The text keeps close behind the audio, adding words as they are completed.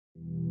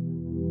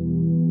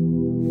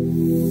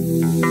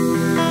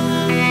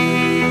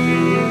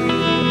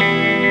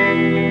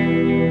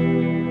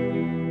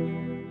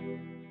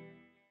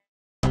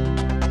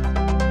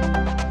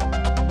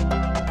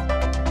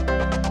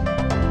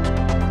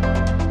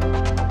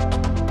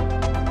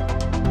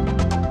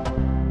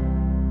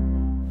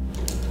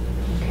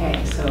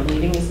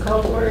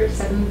call for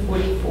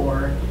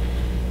 7:44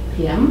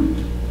 p.m.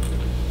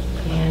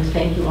 And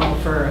thank you all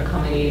for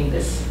accommodating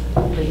this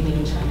late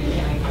meeting time. And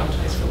I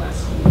apologize for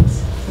last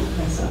week's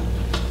mess up.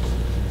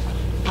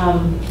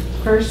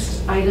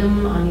 First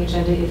item on the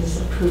agenda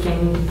is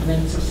approving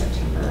minutes of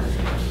September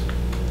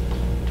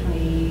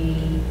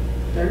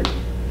 23rd,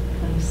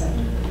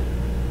 27th.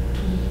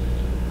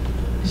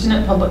 Isn't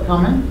it public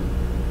comment?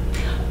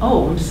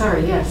 Oh, I'm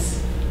sorry,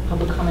 yes.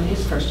 Public comment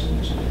is first on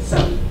the agenda. So,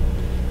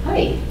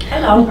 hi.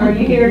 Hello. Are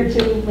you here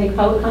to make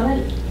public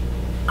comment?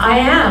 I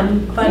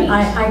am, but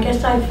I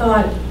guess I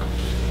thought,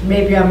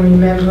 maybe I'm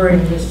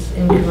remembering this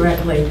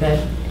incorrectly,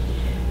 that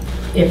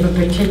if a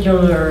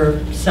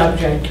particular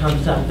subject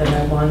comes up that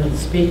I want to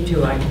speak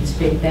to, I can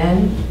speak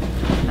then.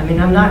 I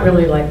mean, I'm not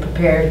really like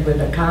prepared with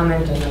a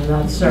comment, and I'm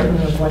not certain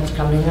of what's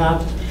coming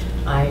up.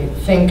 I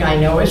think I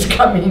know it's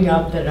coming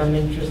up that I'm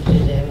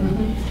interested in.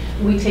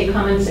 Mm-hmm. We take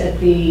comments at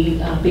the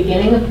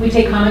beginning of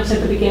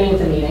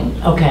the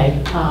meeting.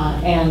 Okay.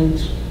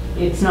 And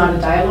it's not a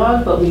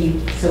dialogue, but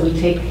we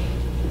take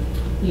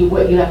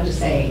what you have to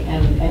say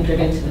and enter it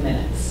into the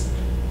minutes.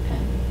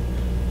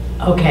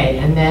 Okay,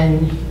 and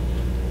then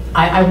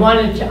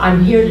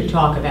I'm here to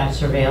talk about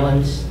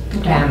surveillance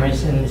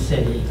cameras in the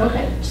city.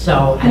 Okay.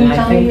 So, Can you and I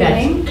tell me think your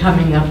that's name?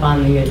 coming up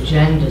on the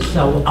agenda,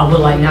 so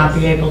will I not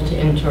be able to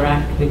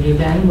interact with you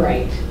then?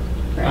 Right.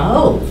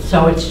 Oh,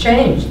 so it's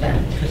changed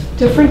then?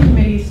 Different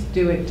committees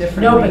do it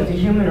differently. No, but the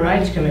Human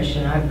Rights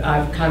Commission,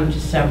 I've come to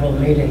several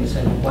meetings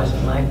and it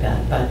wasn't like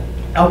that, but,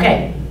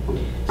 okay.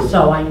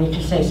 So I need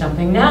to say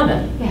something now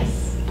then?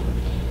 Yes.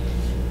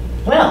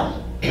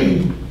 Well,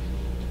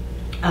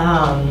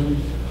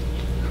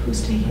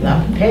 Who's taking I'm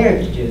not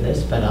prepared to do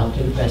this, but I'll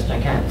do the best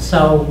I can.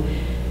 So,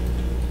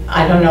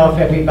 I don't know if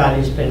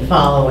everybody's been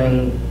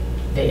following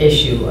the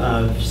issue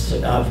of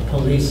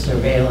police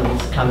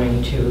surveillance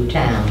coming to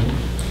town.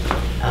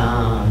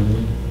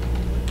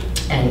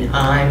 And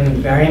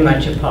I'm very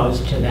much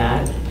opposed to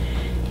that.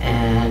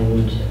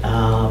 And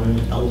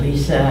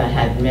Elisa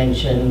had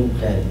mentioned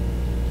that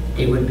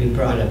it would be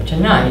brought up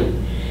tonight.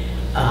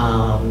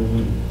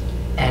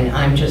 And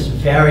I'm just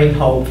very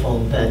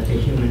hopeful that the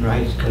Human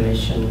Rights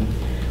Commission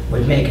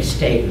would make a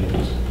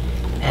statement.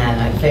 And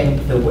I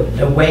think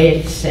the way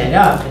it's set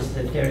up is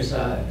that there's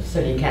a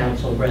city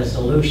council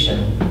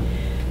resolution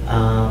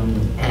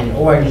and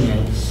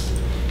ordinance.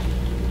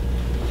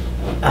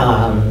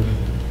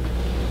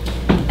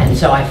 And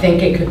so I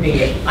think it could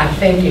be, I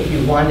think if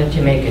you wanted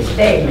to make a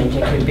statement,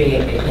 it could be,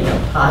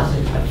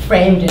 positive,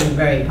 framed in a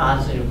very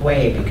positive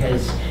way,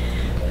 because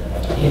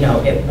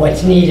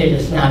what's needed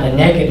is not a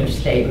negative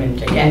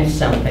statement against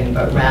something,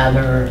 but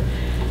rather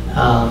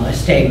a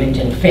statement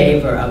in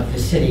favor of the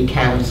city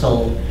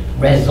council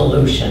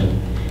resolution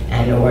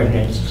and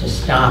ordinance to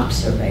stop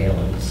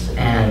surveillance.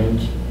 And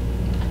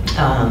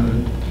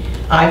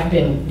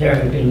there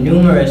have been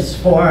numerous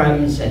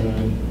forums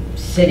and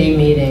city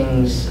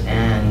meetings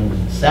and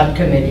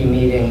subcommittee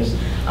meetings.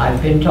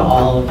 I've been to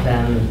all of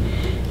them,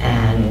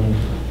 and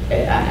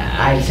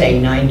I'd say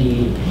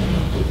 90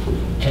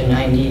 to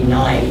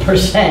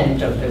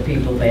 99% of the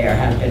people there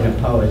have been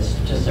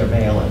opposed to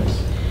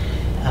surveillance.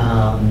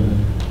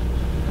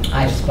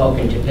 I've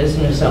spoken to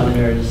business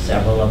owners,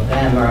 several of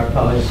them are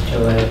opposed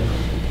to it.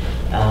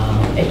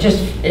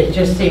 It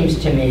just seems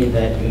to me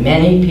that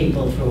many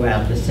people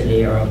throughout the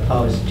city are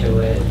opposed to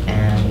it,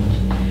 and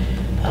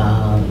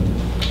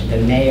the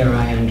mayor,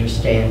 I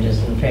understand,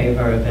 is in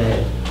favor of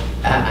it.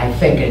 I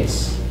think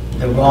it's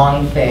the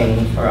wrong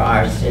thing for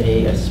our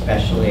city,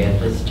 especially at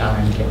this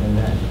time, given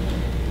the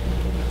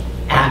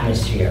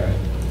atmosphere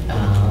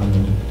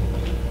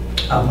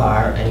of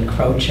our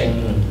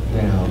encroaching,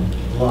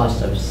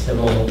 loss of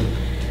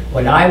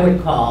what I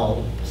would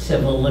call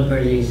civil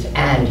liberties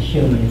and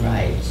human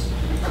rights.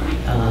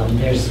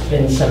 There's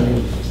been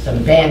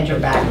some banter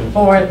back and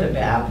forth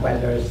about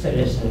whether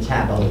citizens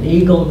have a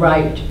legal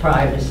right to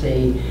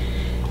privacy.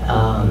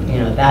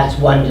 That's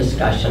one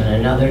discussion.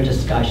 Another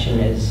discussion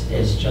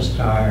is just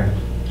our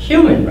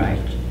human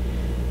right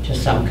to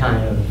some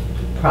kind of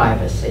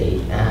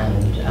privacy.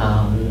 And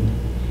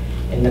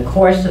in the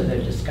course of the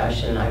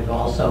discussion, I've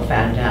also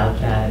found out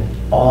that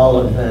all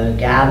of the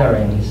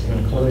gatherings,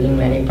 including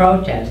many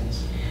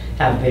protests,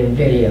 have been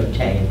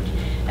videotaped.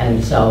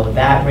 And so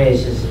that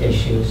raises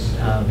issues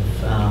of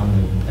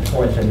the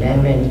Fourth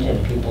Amendment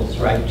and people's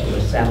right to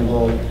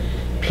assemble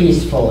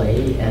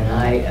peacefully. And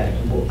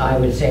I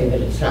would say that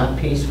it's not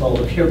peaceful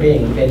if you're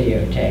being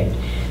videotaped.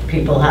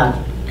 People have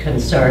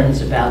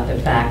concerns about the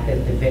fact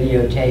that the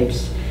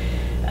videotapes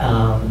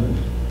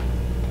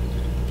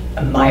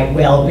might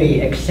well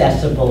be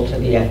accessible to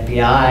the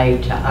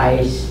FBI, to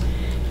ICE,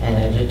 and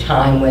at a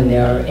time when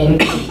there are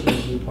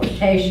increasing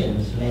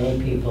deportations, many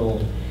people,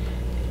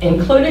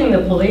 including the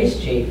police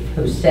chief,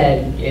 who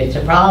said it's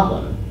a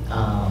problem,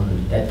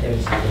 that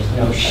there's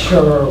no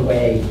sure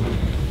way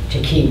to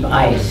keep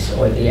ICE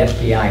or the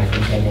FBI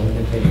from getting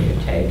the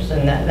videotapes.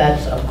 And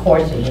that's, of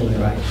course, a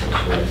human rights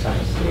issue as I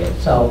see it.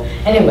 So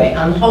anyway,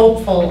 I'm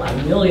hopeful,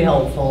 I'm really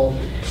hopeful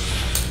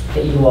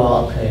that you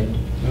all could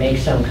make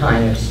some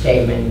kind of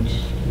statement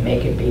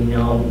make it be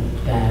known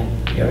that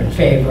you're in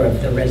favor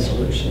of the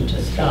resolution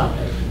to stop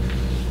it.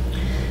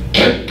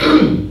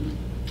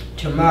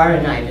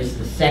 Tomorrow night is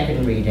the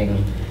second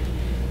reading,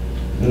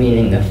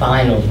 meaning the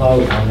final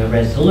vote on the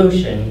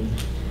resolution,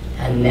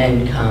 and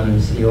then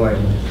comes the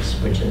ordinance,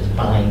 which is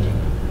binding.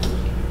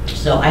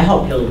 So I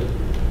hope you'll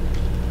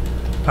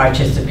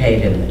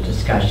participate in the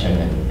discussion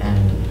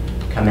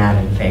and come out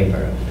in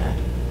favor of that.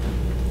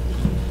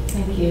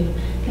 Thank you.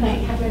 Can I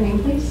have your name,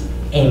 please?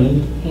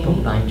 Amy Amy.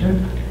 Bookbinder.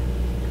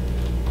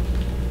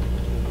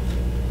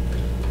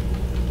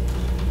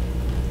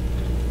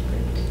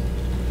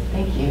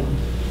 Thank you.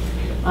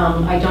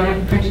 I don't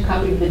have a printed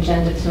copy of the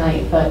agenda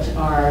tonight, but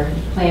our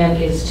plan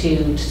is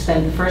to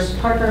spend the first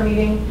part of our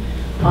meeting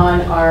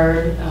on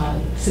our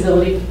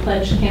civility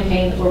pledge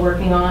campaign that we're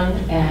working on,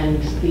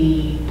 and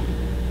the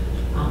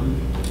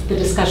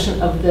discussion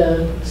of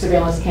the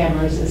surveillance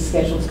cameras is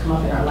scheduled to come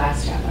up in our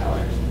last half hour.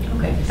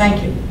 Okay,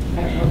 thank you.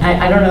 I don't know.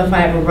 I don't know if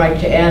I have a right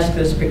to ask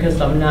this because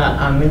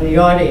I'm in the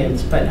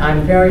audience, but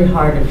I'm very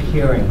hard of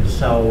hearing,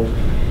 so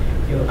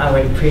I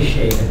would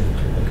appreciate it if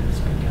you could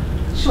speak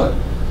up. Sure.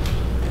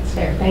 That's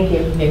fair. Thank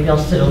you. Maybe I'll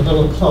sit a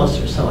little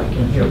closer so I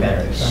can hear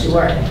better. if that's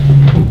Sure. okay.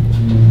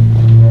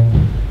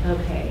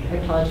 Okay, I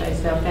apologize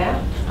about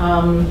that.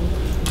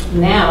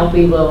 Now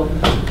we will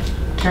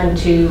turn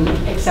to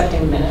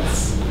accepting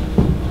minutes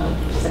of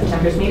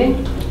September's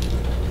meeting.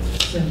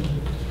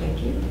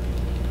 Thank you.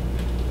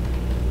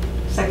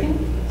 Second?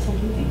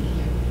 Second, thank you.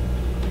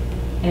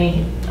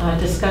 Any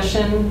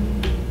discussion,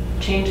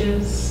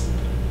 changes?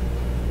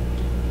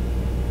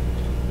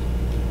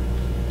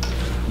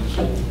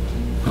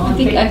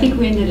 I think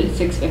we ended at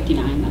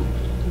 6:59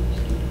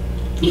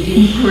 though. You do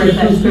correct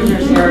that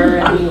scrivener's error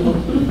and we will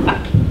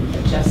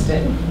adjust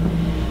it.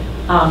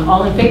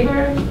 All in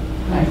favor?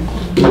 Aye.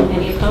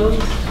 Any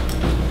opposed?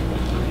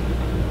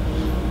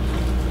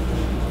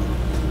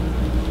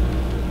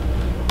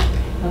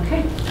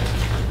 Okay.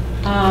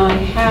 I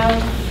have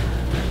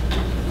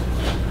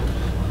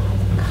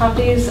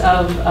copies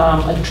of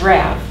a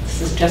draft.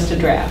 This is just a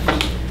draft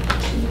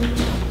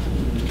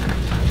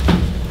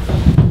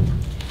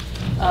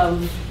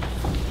of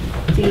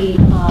the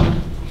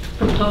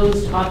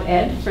proposed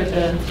op-ed for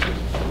the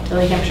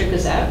New Hampshire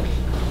Gazette,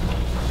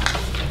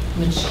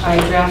 which I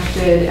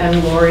drafted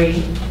and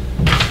Lori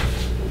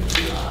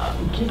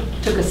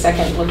took a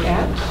second look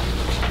at.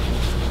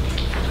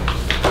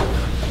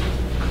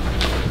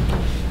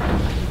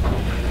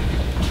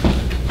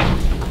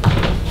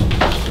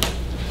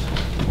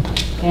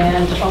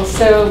 And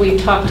also we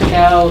talked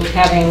about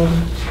having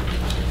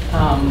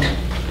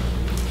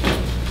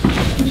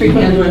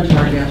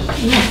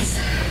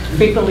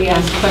frequently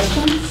asked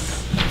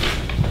questions.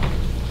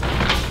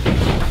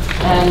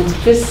 And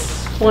this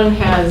one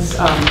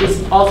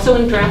is also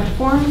in draft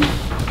form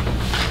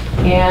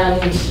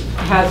and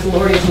has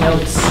Lori's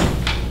notes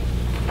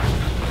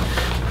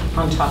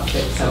on top of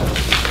it, so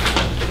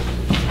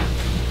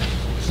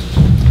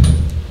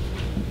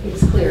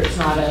it's clear it's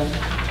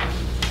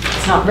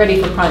not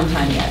ready for prime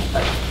time yet,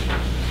 but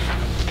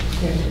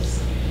there it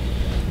is.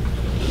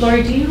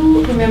 Lori, do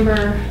you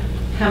remember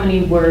how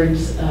many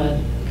words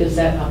a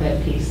Gazette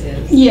op-ed piece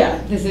is? Yeah,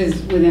 this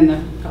is within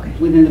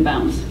the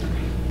bounds.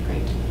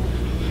 Great.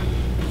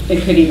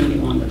 It could even be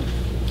longer.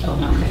 Oh,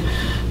 okay.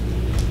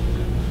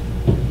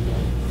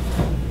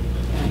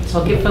 All right, so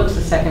I'll give folks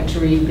a second to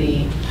read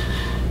the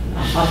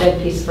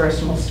op-ed piece first,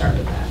 and we'll start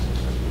with that.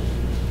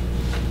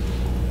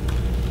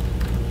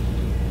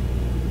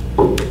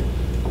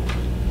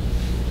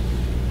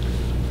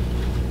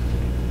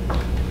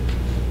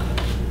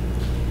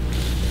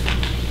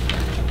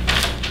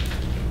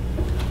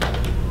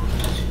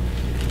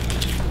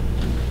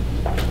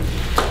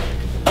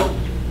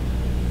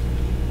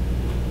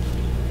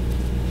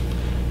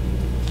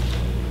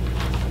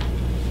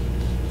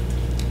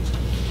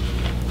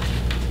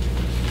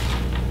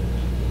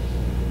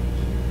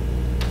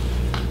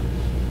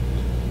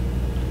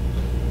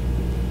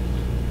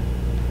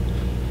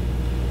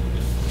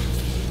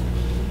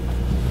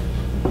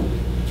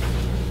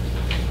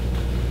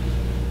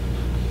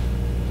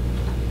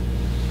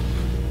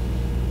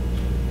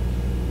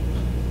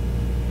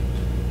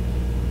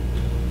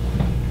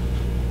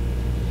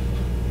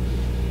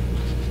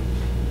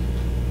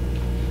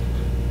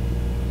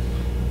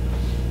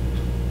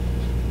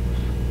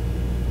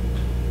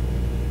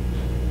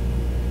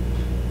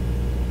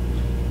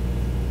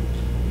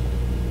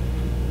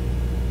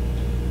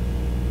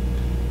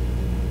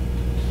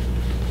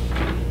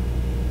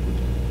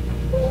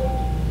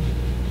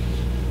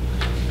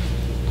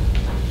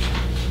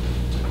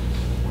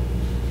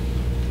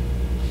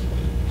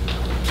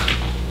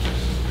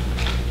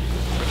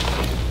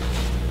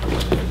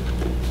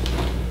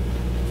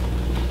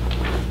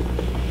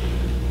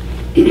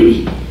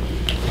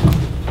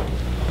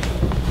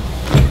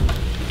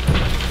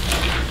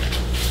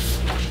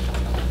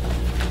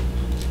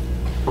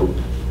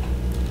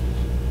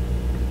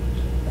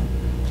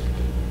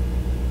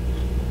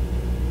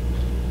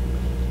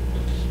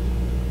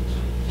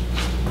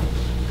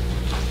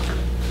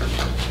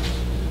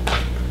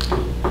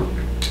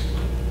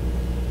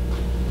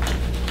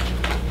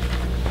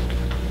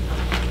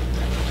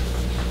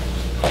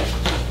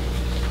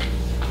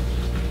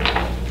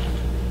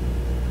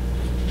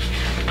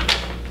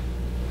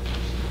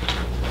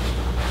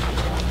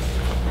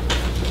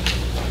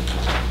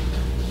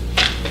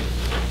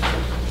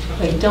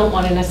 I don't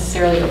want to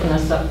necessarily open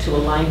us up to a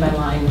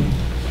line-by-line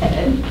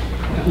edit.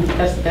 I don't think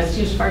that's the best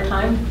use of our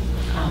time.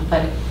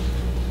 But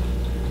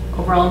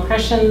overall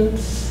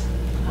impressions,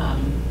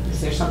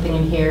 is there something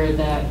in here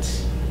that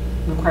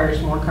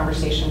requires more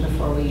conversation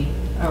before we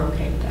are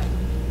okay with that?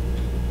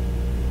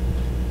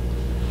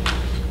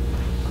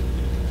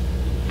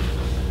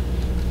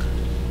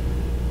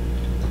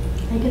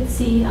 I could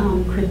see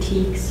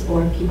critiques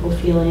or people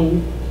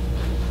feeling,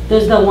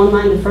 there's the one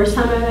line the first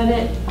time I read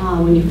it,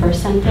 when you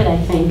first sent it, I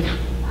think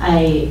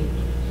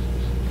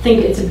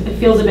it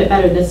feels a bit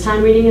better this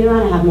time reading it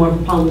around. I have more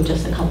of a problem with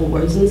just a couple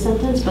words in the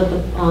sentence, but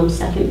the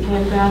second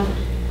paragraph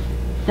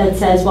that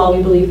says, while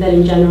we believe that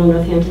in general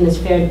Northampton has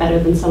fared better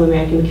than some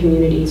American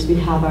communities, we've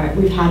had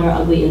our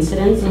ugly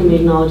incidents and we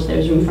acknowledge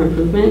there's room for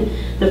improvement.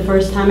 The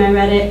first time I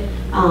read it,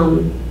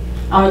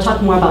 I'll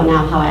talk more about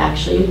now how I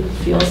actually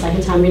feel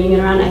second time reading it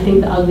around. I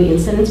think the ugly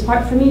incidents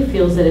part for me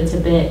feels that it's a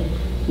bit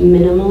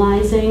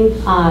minimalizing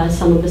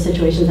some of the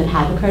situations that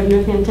have occurred in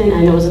Northampton.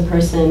 I know as a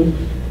person,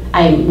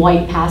 I'm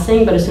white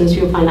passing, but as soon as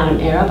people find out I'm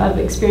Arab, I've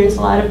experienced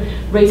a lot of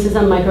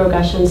racism,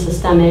 microaggressions,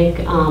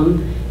 systemic,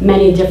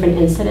 many different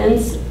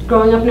incidents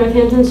growing up in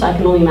Northampton, so I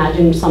can only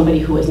imagine somebody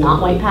who is not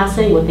white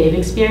passing, what they've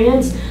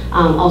experienced.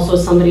 Also,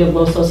 somebody of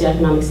low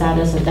socioeconomic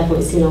status, I've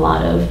definitely seen a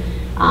lot of,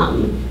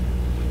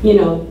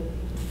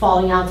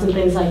 falling outs and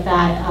things like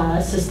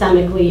that,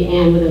 systemically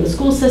and within the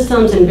school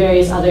systems and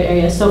various other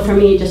areas. So for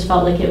me, it just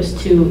felt like it was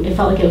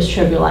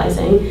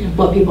trivializing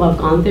what people have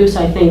gone through.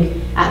 So I think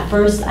at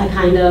first I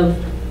kind of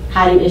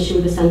had an issue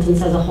with the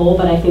sentence as a whole,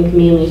 but I think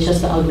mainly it's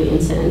just the ugly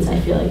incidents. I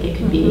feel like it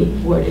could be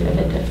worded a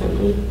bit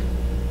differently.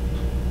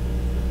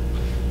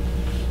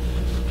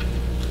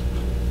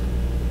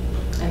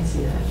 I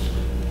see that.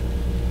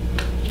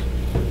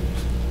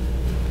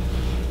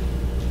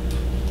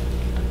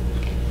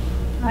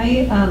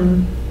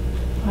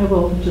 I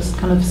will just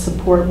kind of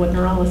support what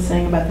Nirala is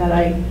saying about that.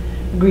 I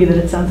agree that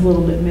it sounds a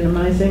little bit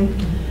minimizing.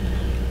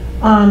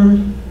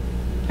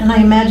 And I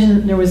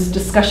imagine there was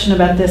discussion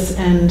about this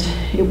and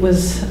it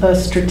was a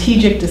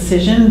strategic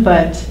decision,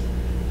 but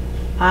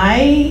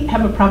I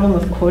have a problem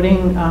with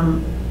quoting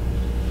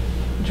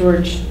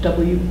George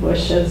W.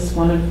 Bush as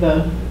one of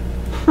the,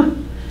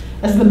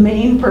 as the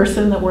main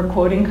person that we're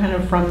quoting kind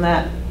of from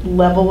that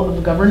level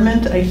of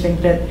government. I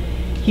think that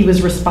he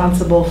was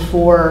responsible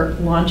for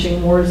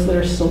launching wars that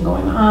are still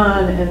going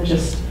on and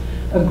just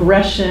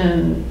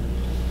aggression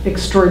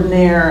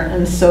extraordinaire.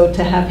 And so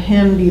to have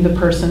him be the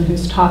person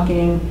who's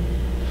talking,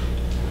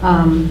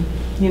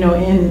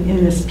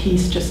 in this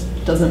piece just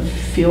doesn't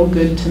feel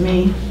good to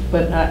me.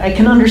 But I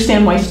can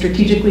understand why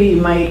strategically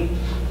you might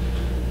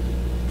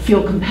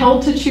feel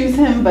compelled to choose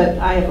him, but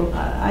I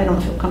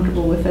don't feel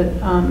comfortable with it.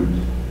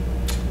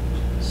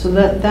 So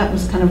that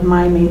was kind of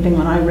my main thing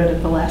when I read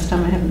it the last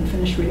time. I haven't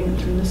finished reading it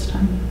through this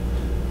time.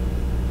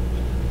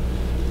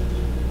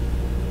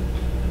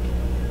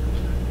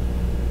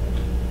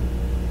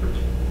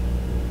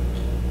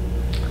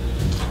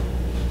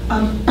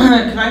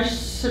 Can I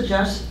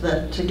suggest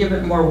that to give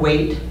it more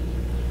weight,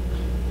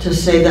 to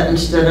say that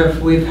instead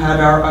of we've had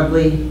our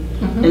ugly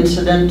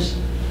incident,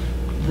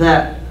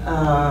 that,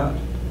 I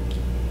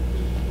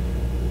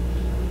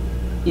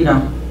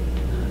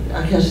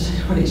guess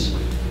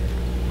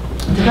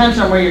it depends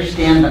on where you're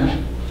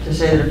standing, to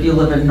say that if you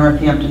live in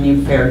Northampton,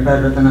 you've fared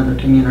better than other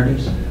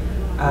communities.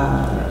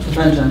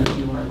 Depends on if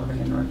you are living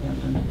in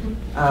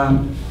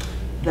Northampton.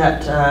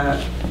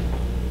 That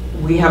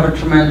we have a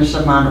tremendous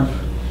amount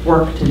of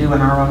work to do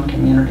in our own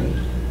community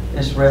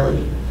is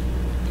really,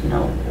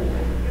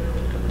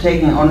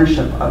 taking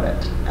ownership of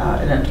it.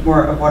 And it's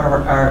more of what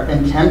our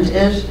intent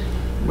is,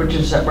 which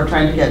is that we're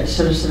trying to get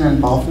citizen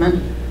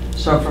involvement.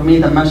 So for me,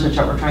 the message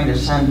that we're trying to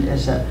send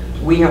is that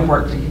we have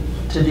work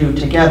to do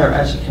together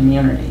as a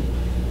community.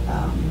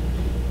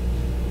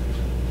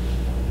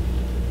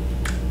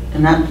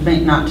 And that may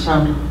not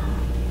sound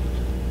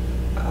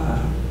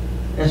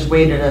as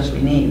weighted as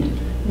we need.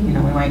 We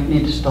might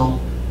need to still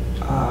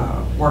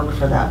work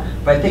for that.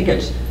 But I think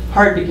it's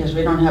hard because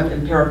we don't have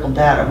empirical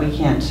data. We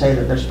can't say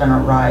that there's been a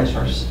rise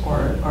or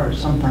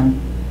something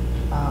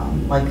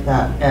like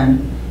that.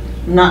 And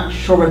I'm not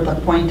sure what the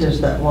point is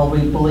that, well,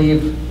 we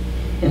believe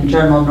in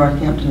general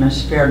Northampton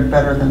has fared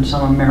better than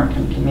some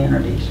American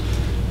communities.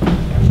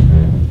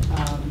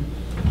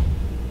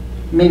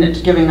 I mean,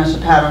 it's giving us a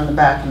pat on the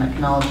back and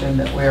acknowledging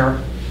that we're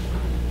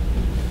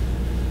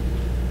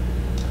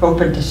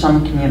open to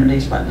some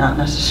communities, but not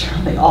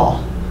necessarily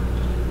all.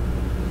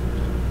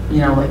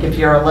 Like if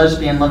you're a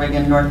lesbian living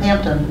in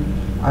Northampton,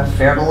 I've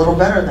fared a little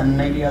better than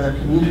maybe other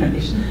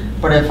communities.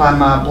 But if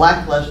I'm a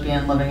black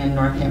lesbian living in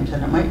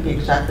Northampton, it might be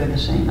exactly the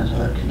same as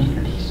other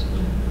communities.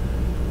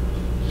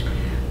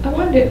 I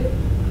wonder,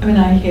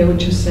 I hear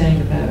what you're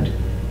saying about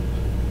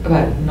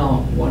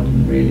not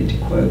wanting really to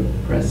quote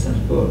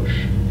President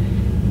Bush.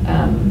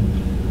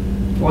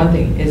 One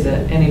thing, is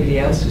there anybody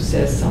else who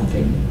says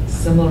something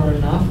similar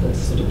enough that's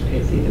sort of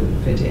pithy that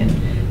would fit in?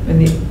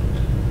 The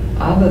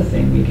other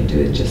thing we can do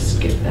is just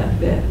skip that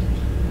bit.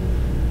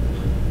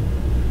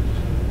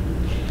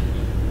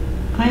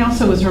 I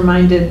also was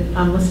reminded,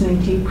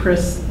 listening to you,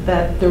 Chris,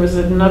 that there was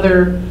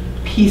another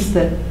piece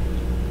that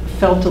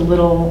felt a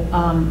little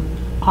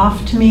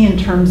off to me in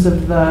terms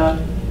of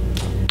the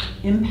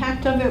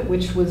impact of it,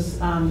 which was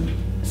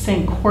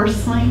saying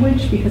coarse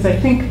language, because I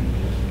think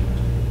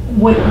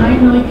what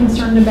I'm really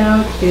concerned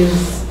about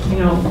is, you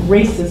know,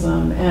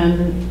 racism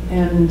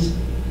and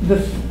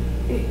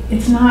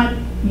it's not,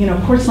 you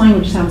know, coarse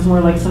language sounds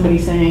more like somebody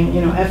saying, you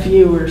know, F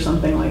you or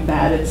something like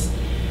that.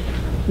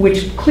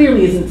 Which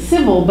clearly isn't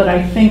civil, but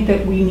I think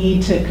that we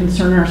need to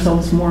concern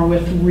ourselves more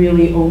with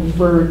really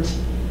overt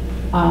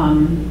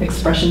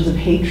expressions of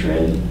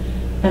hatred.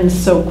 And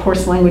so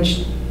coarse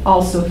language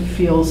also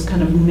feels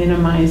kind of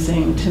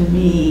minimizing to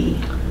me.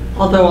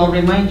 Although I'll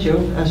remind you,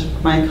 as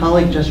my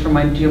colleague just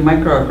reminded you,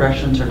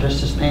 microaggressions are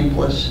just as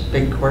painful as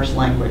big coarse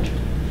language.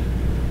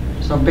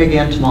 So big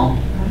and small.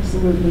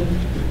 Absolutely.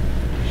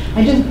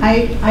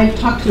 I've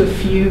talked to a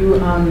few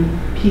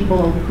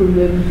people who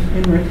live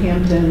in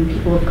Northampton,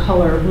 people of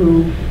color,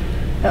 who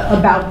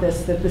about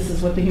this, that this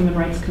is what the Human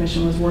Rights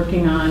Commission was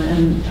working on,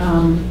 and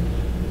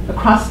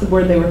across the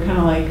board they were kind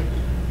of like,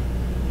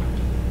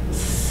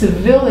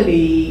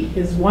 civility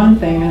is one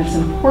thing and it's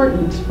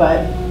important,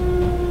 but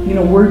you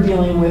know, we're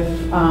dealing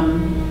with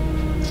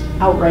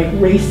outright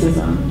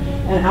racism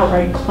and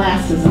outright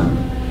classism,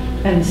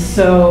 and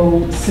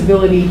so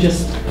civility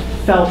just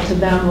felt to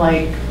them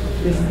like,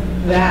 is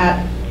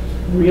that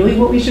really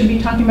what we should be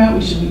talking about?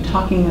 We should be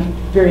talking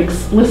very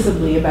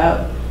explicitly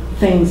about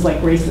things like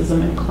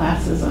racism and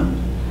classism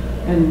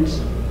and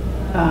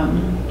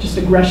just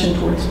aggression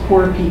towards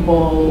poor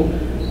people,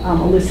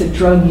 illicit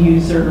drug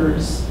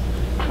users.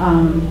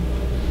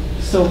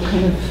 So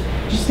kind of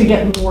just to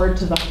get more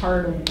to the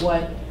heart of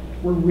what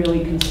we're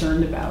really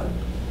concerned about.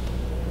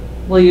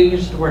 Well, you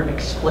used the word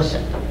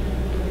explicit.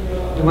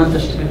 You want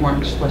this to be more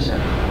explicit.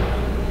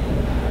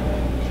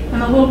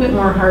 And a little bit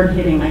more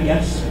hard-hitting, I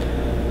guess.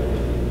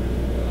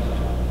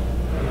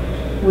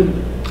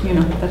 You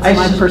know, that's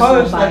my personal bias. I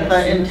suppose that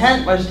the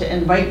intent was to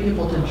invite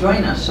people to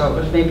join us, so it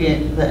was maybe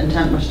the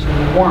intent was to be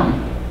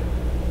warm.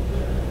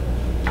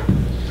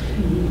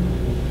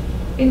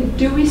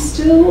 Do we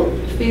still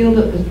feel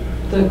that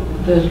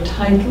the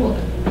title,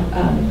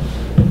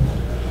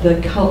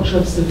 the Culture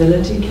of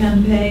Civility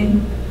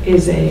campaign,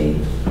 is a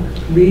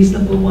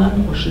reasonable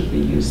one, or should we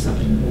use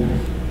something more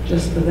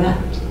just for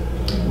that?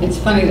 It's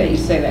funny that you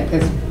say that,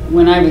 because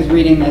when I was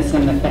reading this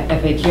in the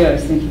FAQ, I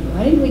was thinking,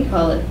 why didn't we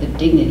call it the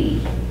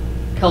dignity,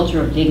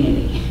 culture of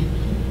dignity?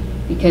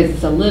 Because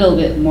it's a little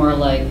bit more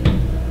like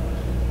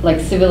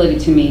civility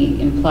to me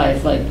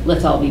implies like,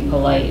 let's all be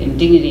polite, and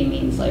dignity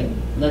means like,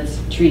 let's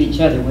treat each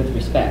other with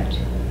respect.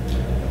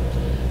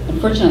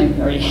 Unfortunately,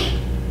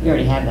 we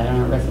already have that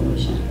on our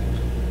resolution.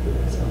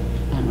 So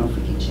I don't know if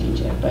we can change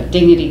it, but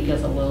dignity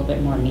feels a little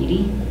bit more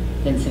meaty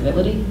than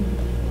civility.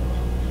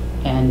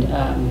 And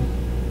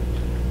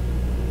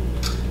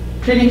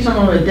Treating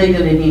someone with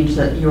dignity means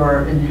that you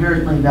are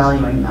inherently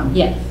valuing them.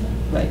 yes,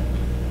 right.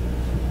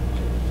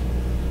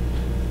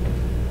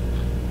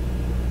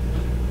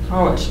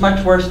 Oh, it's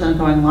much worse than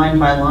going line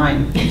by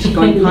line. It's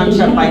going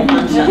concept by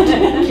concept.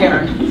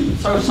 Karen,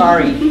 so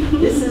sorry.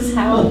 This is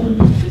how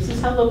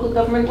local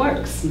government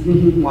works.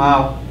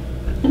 Wow.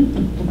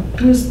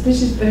 This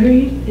is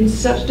it's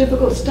such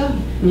difficult stuff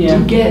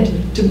Yeah.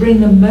 to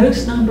bring the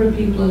most number of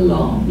people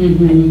along,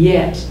 Mhm. and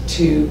yet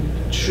to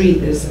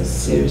treat this as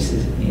seriously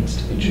as it needs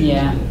to be treated.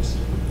 Yeah.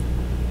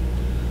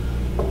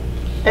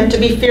 And to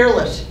be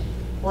fearless.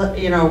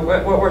 You know,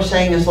 what we're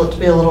saying is let's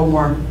be a little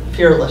more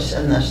fearless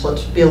in this.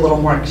 Let's be a little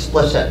more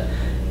explicit.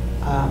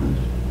 And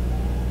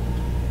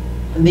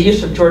the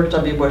use of George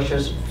W. Bush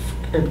is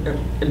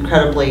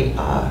incredibly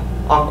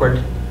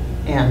awkward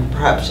and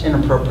perhaps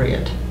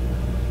inappropriate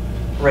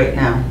right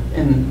now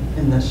in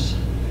this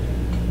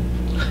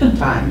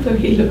time. Though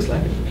he looks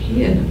like a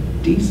peon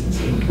of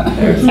decency in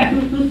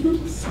comparison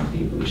to some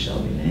people who shall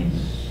be named.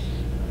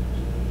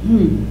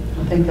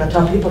 I think that's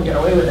how people get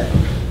away with it.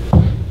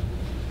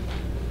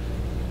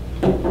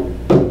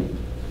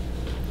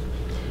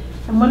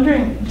 I'm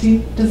wondering,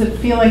 does it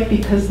feel like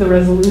because the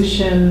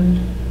resolution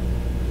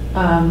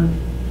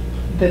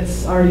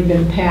that's already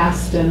been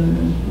passed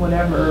and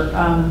whatever,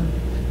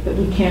 that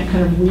we can't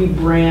kind of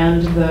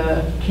rebrand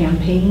the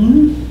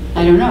campaign?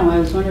 I don't know, I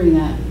was wondering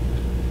that.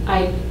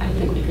 I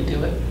think we could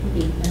do it.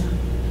 Yeah.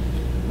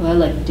 Well, I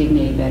like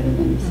dignity better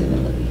than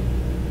civility.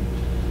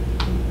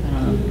 I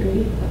don't know if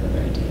you have other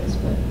ideas,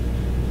 but.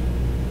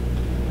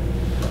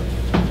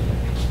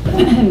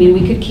 I mean,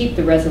 we could keep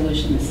the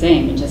resolution the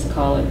same and just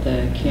call it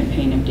the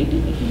Campaign of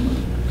Dignity.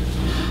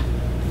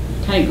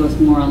 Kind of goes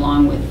more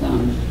along with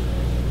the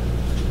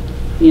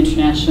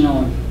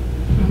International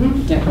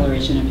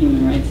Declaration of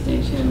Human Rights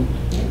Day, too.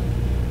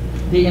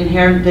 The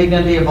inherent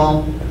dignity of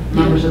all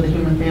members of the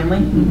human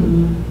family.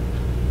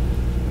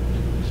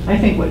 I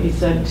think what you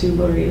said too,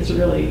 Lori, is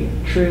really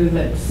true,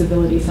 that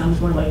civility sounds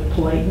more like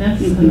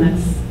politeness, and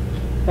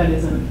that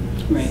isn't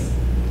Right.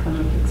 kind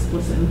of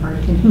explicit and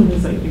hard-hitting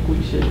as I think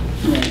we should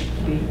Right.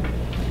 be.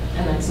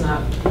 And that's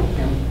not,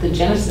 you know, the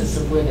genesis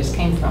of where this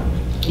came from.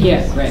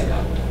 Yeah, right.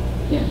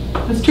 Yeah.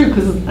 That's true,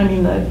 because, I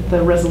mean,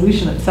 the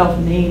resolution itself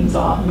names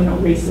all,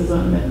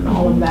 racism and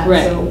all of that.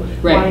 Right, So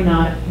right. why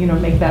not,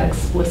 make that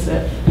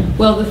explicit?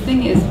 Well, the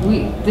thing is,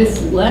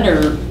 this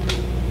letter,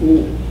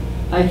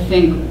 I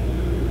think,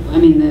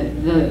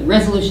 the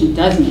resolution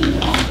does mean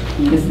it all.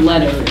 And this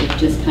letter is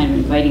just kind of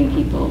inviting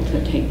people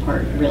to take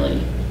part, really,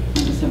 on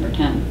December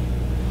 10th.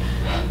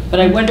 But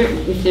I wonder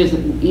if there's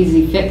an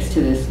easy fix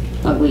to this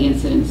ugly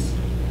incidence,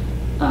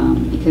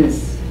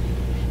 because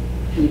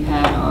we've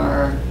had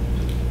our,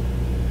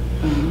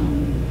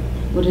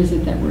 what is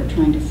it that we're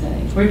trying to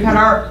say? We've had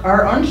our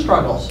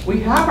unstruggles. We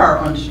have our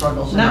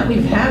unstruggles. Not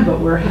we've had, but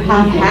we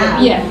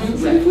have. Yes.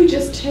 So if we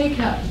just take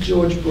out the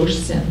George Bush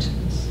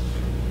sentence,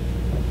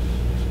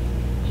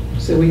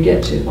 so we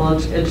get to. Well,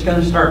 it's going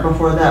to start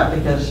before that,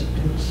 because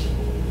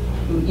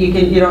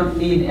you don't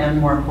need and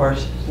more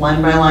course.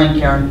 Line by line,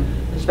 Karen.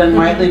 It's been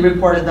widely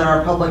reported that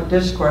our public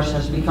discourse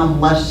has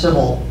become less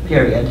civil,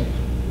 period.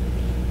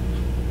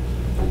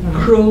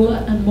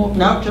 Crueler and more.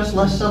 No, just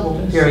less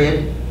civil,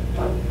 period.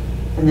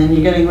 And then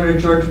you're getting rid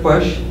of George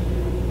Bush.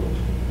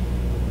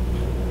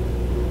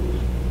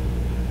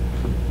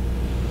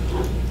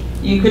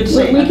 You could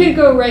say. We could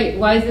go right,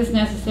 why is this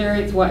necessary?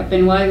 It's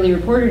been widely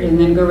reported, and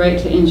then go right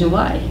to in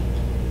July.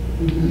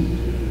 Mhm.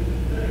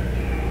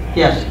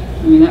 Yes.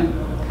 That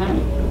kind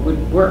of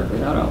would work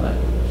without all that.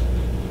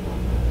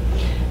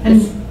 And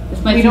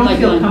This might we seem don't like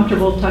feel one-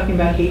 comfortable talking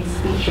about hate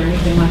speech or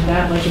anything like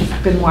that. Like, it's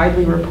been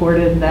widely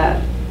reported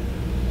that,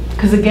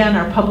 because again,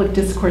 our public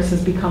discourse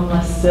has become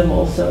less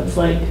civil, so it's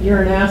like,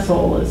 you're an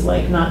asshole is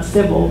like not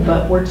civil,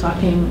 but we're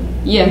talking,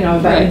 Yeah,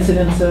 about right.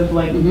 incidents of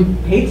like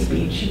Mhm. hate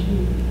speech.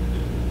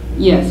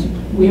 Yes.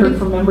 We heard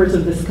from members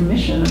of this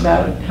commission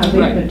about how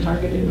they've Right. been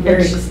targeted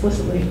very It's-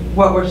 explicitly.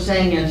 What we're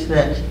saying is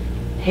that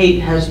hate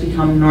has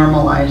become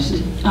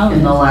normalized Oh,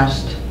 in the yes.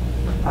 last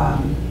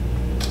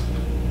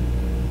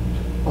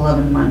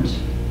 11 months.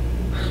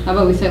 How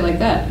about we say it like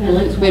that? I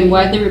like It's that. been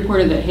widely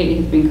reported that hate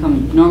has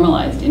become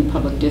normalized in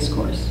public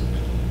discourse.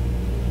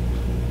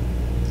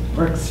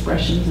 Or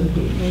expressions of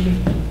hate, maybe.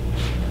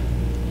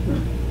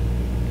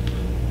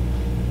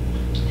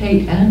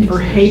 Hate and Or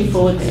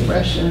hateful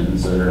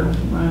expressions. expressions, or,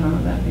 I don't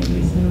know, that maybe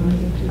is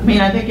minimizing too. I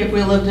mean, I think if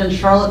we lived in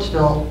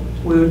Charlottesville,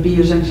 we would be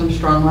using some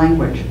strong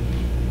language.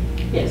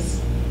 Yes.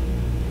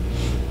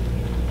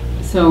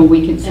 So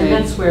we could And say.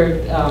 that's where,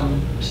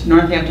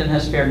 Northampton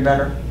has fared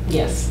better.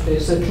 yes,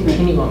 there's a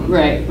continuum.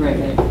 Right.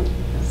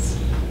 That's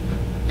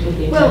what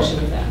the Well-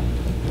 intention of that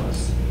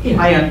was.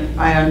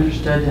 I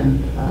understood, and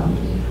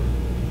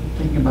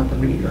thinking about the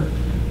reader.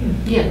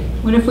 Yeah.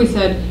 What if we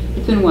said,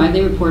 it's been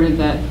widely reported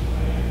that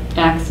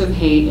acts of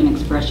hate and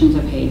expressions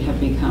of hate have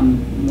become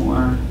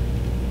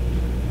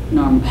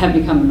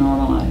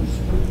normalized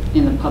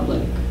in the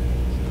public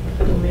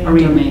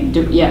domain.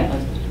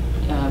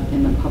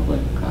 In the public,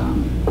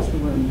 what's the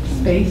word?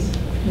 Space,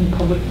 in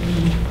public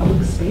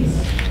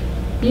space.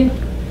 Yeah.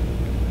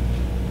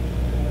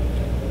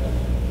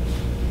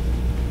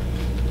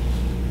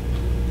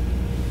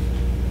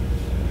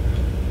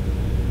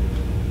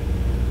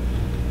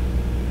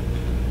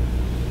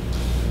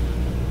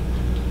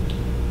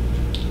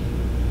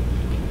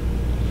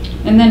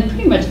 And then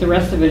pretty much the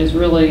rest of it is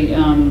really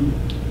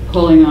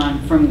pulling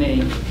on from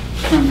the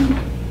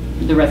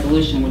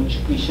resolution, which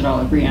we should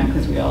all agree on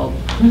because we all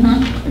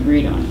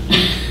agreed on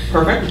it.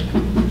 Perfect.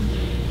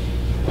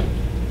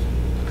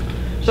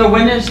 So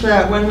when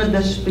would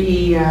this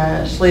be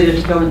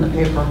slated to go in the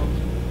paper?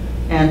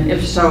 And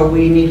if so,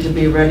 we need to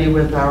be ready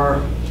with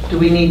do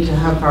we need to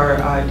have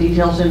our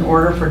details in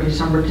order for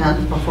December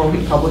 10th before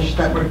we publish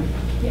that we're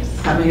Yes.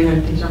 having it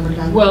at December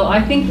 10th? Well, I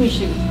think we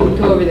should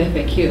go over the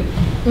FAQ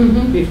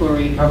before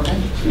we Okay.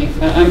 make,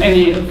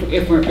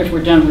 if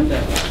we're done with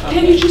it.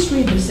 Can you just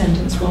read the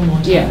sentence one more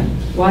time? Yeah.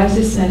 Why is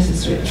this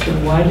necessary? It's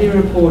been widely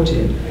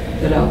reported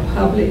that our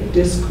public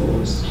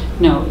discourse.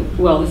 No,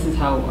 well, this is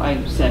how I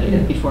said Yeah.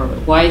 it before,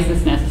 but why is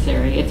this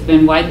necessary? It's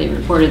been widely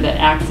reported that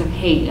acts of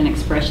hate and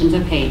expressions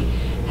of hate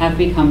have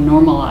become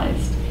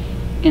normalized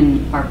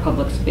in our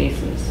public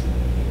spaces,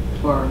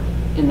 or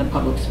in the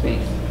public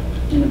space,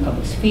 in the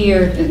public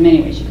sphere. There's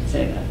many ways you could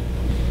say that.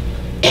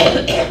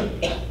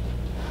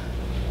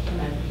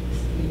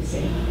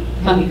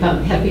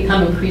 Have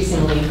become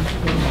increasingly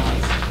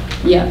normalized.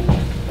 Yeah,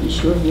 you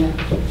sure? Yeah.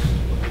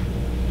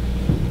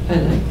 I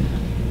like that.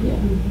 Yeah.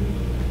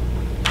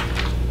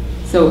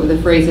 So the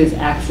phrase is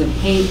acts of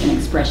hate and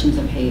expressions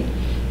of hate.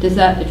 Does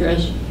that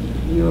address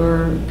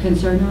your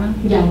concern, Ron?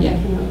 Yeah, Yeah.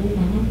 definitely.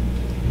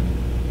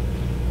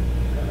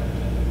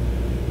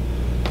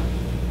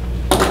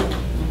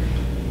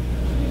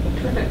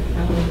 Terrific.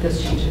 I will make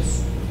those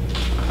changes.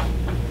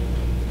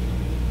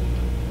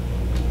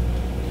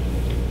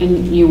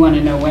 And you want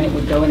to know when it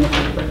would go in the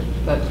paper,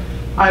 but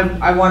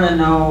I want to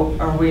know,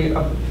 are we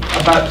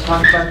about to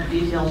talk about the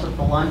details of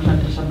the lunch on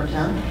December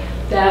 10th?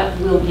 That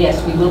will,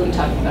 yes, we will be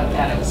talking about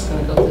that. I was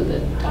going to go through the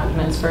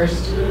documents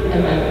first,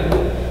 and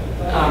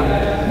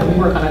then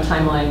work on a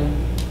timeline,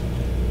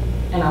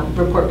 and I'll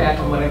report back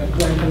on what I've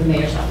learned from the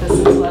mayor's office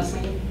since the last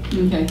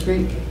meeting. okay,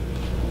 great.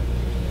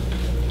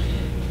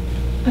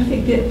 I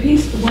think the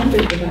piece, the one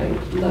bit that I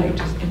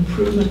liked is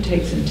improvement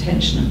takes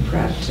intention and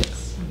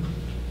practice.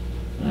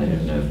 And I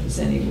don't know if there's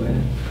anywhere.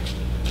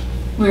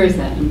 Where is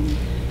that?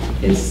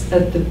 It's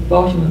at the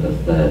bottom of the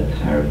third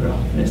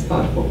paragraph, and it's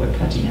part of what we're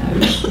cutting out.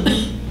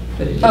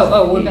 But it is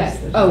Oh, a we're piece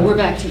back. that Oh, I- we're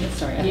back to this,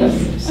 sorry. I Yes.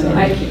 thought-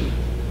 Sorry. okay.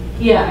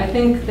 Yeah, I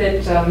think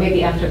that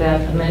maybe after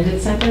that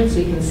amended sentence,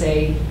 we can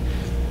say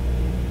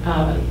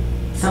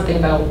something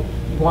about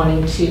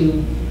wanting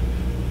to.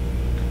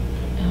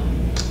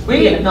 We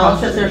be in a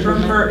acknowledge that process there's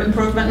room improvement.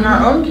 for improvement in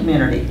our own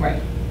community.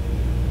 Right.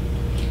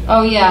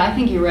 Oh, yeah, I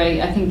think you're right.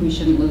 I think we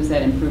shouldn't lose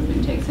that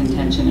improvement takes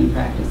intention and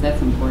practice.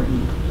 That's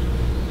important.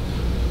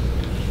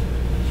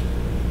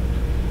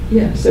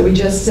 Yeah, so we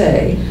just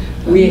say,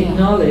 we Yeah.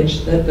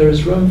 acknowledge that there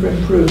is room for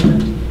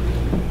improvement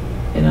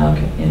in our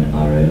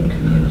own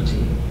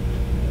community.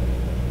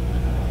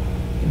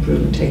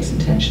 Improvement takes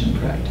intention and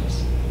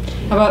practice.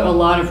 How about a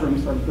lot of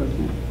room for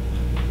improvement?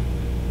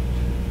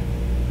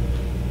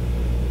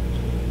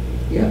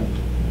 Yeah.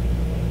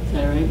 Is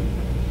that all right?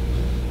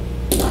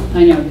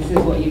 I know, this is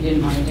what you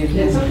didn't want to do.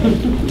 It's okay.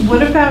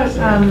 What about,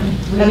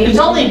 It's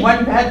only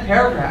one bad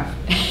paragraph.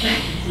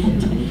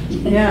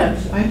 yeah,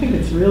 I think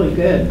it's really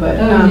good, but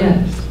Oh,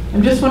 yes.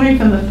 I'm just wondering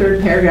from the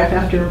third paragraph,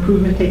 after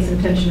improvement takes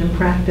intention and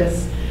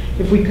practice,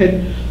 if we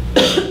could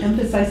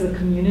emphasize the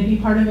community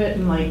part of it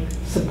and like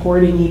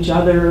supporting each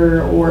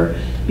other, or,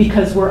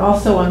 because we're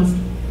also on,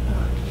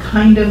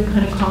 kind of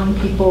calling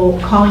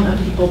on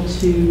people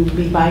to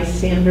be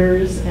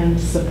bystanders and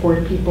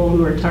support people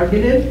who are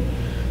targeted.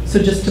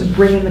 So just to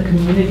bring in the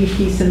community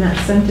piece in that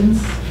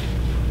sentence.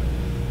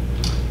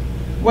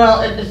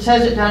 Well, it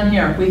says it down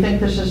here. We think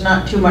this is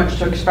not too much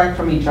to expect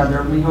from each other,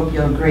 and we hope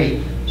you'll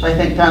agree. So I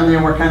think down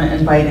there, we're kind of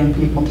inviting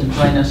people to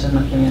join us in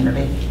the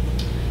community.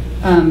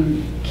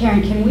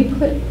 Karen, can we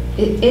put,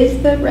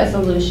 is the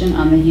resolution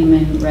on the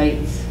human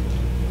rights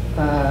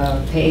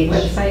page?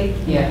 Website?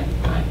 Yeah.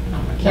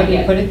 Can Can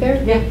we put it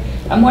there? Yeah.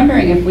 I'm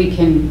wondering if we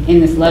can, in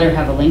this letter,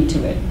 have a link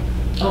to it.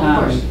 Oh, of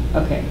course.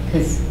 Okay,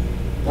 because,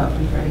 That would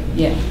be great.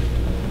 yeah.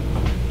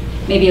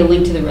 Maybe a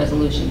link to the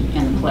resolution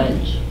and the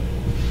pledge.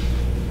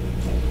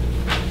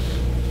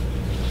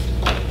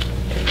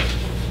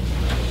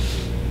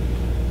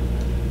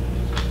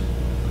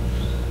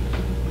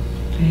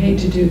 I hate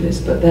to do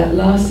this, but that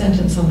last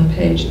sentence on the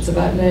page, it's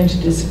about learning to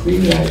disagree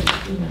without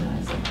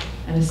dehumanizing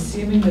and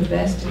assuming the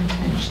best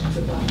intentions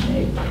of our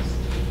neighbors.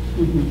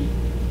 Mhm.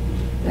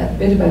 That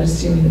bit about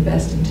assuming the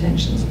best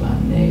intentions of our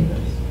neighbors.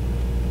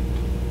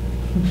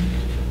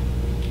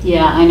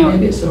 Yeah, I know.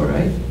 Maybe it's all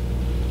right.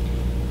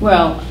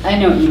 Well, I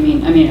know what you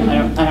mean. I mean, I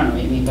don't know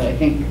what you mean, but I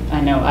think, I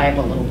know I have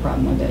a little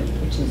problem with it,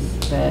 which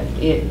is that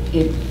it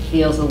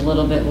feels a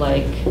little bit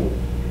like,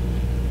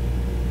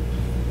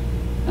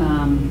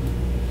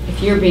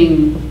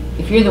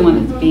 if you're the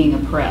one that's being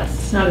It's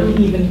oppressed, not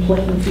an even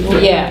playing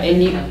field. yeah,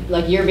 and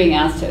you're being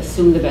asked to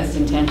assume the best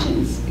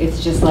intentions,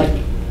 it's just like,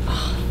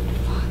 oh,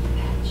 fuck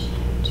that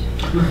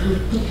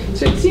shit.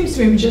 So it seems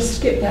to me we just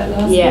skip that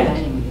last Yeah.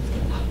 bit.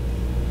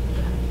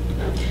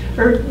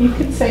 Or you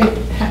could say,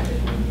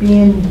 be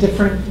in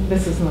different,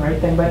 this isn't the right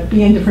thing, but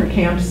be in different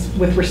camps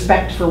with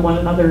respect for one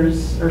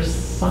another's, or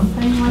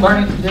something like that.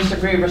 Learning to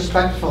disagree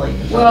respectfully.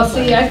 is what Well, I'm see,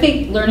 saying. I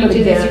think learning But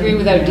to again, disagree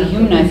without yeah.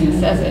 dehumanizing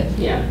says it.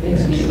 Yeah.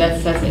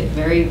 That says it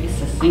very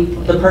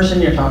succinctly. The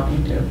person you're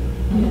talking to,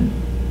 Yeah.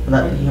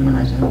 without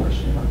dehumanizing the person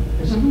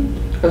you're talking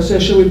to. Oh, so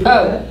should we put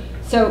Oh, that?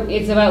 so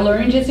it's about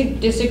learning to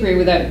disagree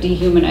without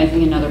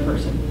dehumanizing another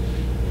person.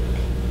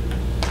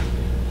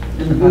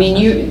 In the I mean,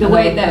 process. the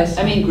way Another that,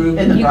 I mean, group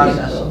In the you could-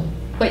 process.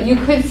 but you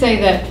could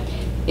say that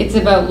it's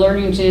about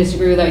learning to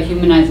disagree without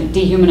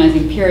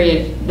dehumanizing,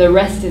 period. The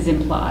rest is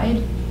implied.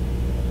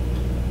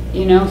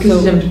 You know,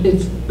 Because so,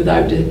 it's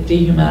without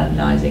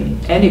dehumanizing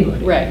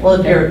anybody. right. Well,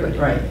 if you're, Everybody.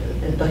 right,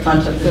 the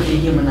concept of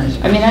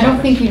dehumanizing. I mean, I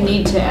don't think you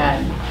need to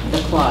add the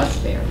clause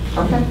there.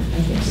 Okay.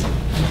 I think so.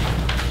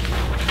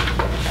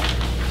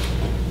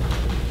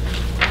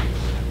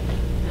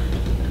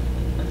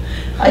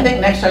 I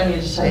think next time you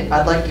just say,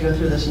 I'd like to go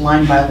through this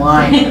line by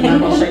line, and then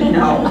we'll say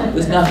no.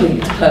 There's nothing,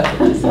 it's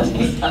perfect, isn't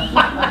it?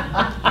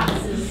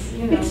 This is,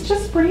 you know, It's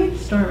just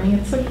brainstorming,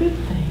 it's a good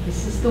thing.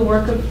 this is the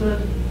work of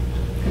the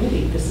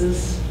committee. This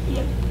is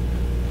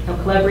how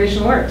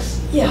collaboration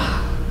works.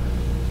 Yeah.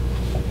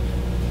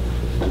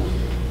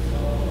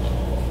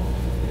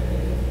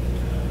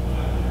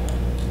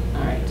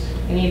 All right.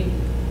 Any,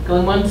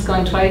 going once,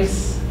 going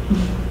twice?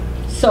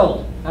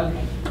 Sold.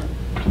 Okay.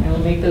 I will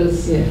make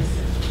those Yes.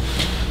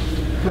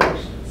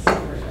 corrections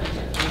or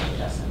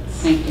adjustments.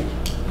 Thank you.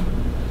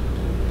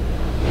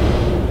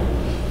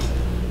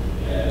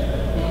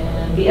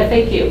 And the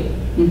FAQ.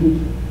 Mhm.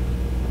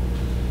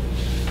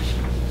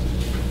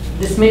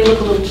 This may look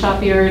a little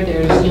choppier.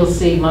 You'll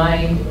see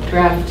my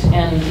draft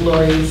and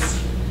Lori's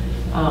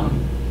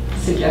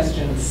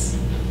suggestions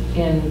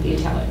in the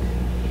italic.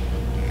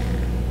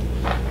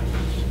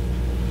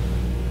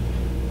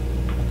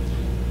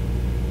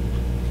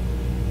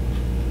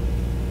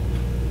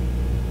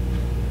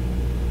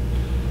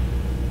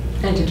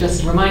 And to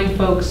just remind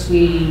folks,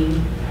 we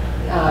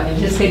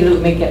anticipated that we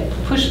may get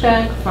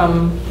pushback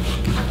from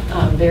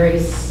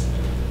various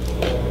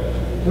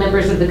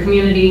members of the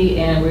community,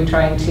 and we're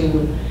trying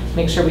to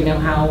make sure we know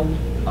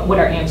what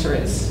our answer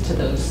is to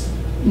those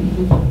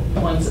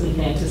ones that we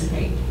can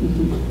anticipate.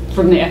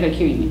 From the FAQ,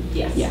 you mean?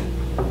 Yes. Yeah.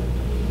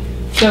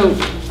 So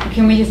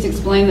can we just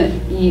explain that,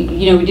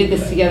 you know, we did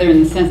this together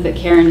in the sense that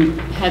Karen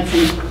had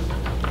some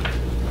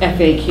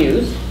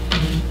FAQs,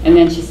 and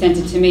then she sent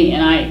it to me,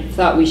 and I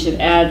thought we should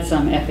add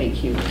some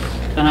FAQs,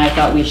 and I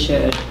thought we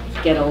should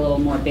get a little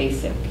more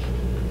basic.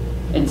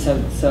 And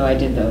so I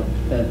did the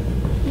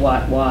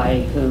what,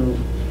 why, who,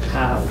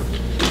 how.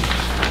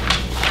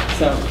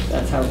 So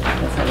that's how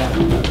that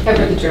went.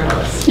 Ever the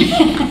journalist.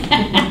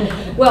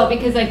 Well,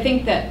 because I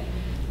think that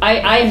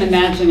I am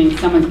imagining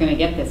someone's going to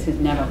get this who's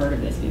never heard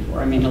of this before.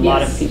 I mean, a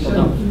lot of Yes, people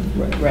sure.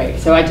 don't. Right.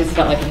 So I just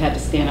felt like it had to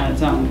stand on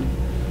its own.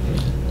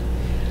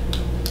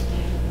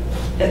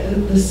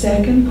 The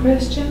second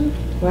question,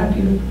 why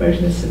people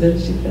promoting the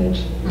civility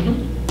pledge,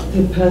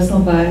 the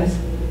personal bias,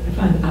 I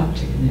find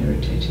uptick an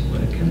irritating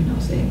word. Can we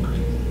not say increase?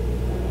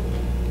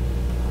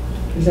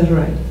 Is that all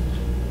right?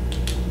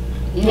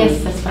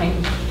 Yes, that's fine.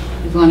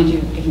 As long as you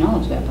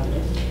acknowledge that part of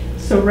it.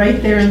 So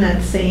right there in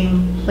that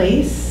same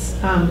place,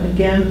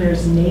 again,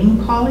 there's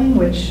name calling,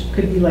 which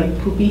could be like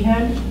poopy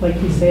head, like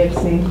you say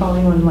it's name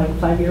calling when like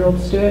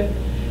 5-year-olds do it.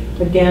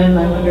 Again,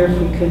 I wonder if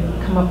we could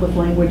come up with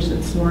language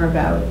that's more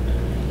about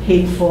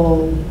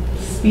hateful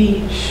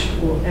speech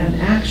and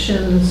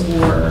actions,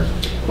 or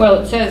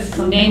Well, it says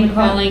Something name like that.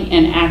 calling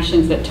and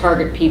actions that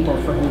target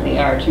people for who they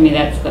are. To me,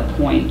 that's the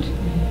point.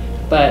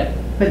 But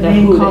the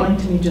name who they- calling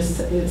to me just,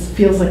 it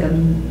feels like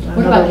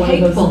another about one of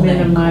hateful those name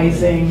calling?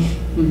 minimizing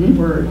Mhm.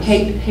 words.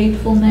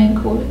 Hateful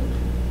name calling?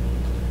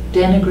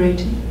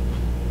 Denigrating?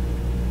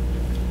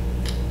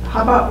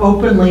 How about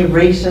openly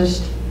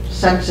racist,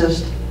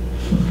 sexist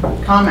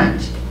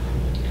comments?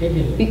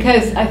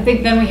 Because I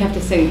think then we have to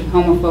say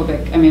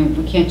homophobic. I mean,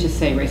 we can't just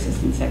say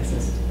racist and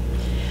sexist.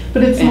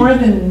 But it's And- more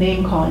than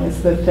name calling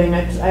is the thing.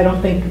 I don't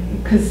think,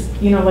 because,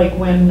 you know, like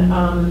when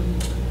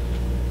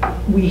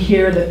we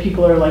hear that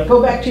people are like,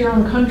 go back to your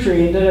own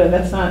country,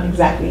 that's not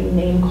exactly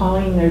name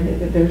calling.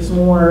 There's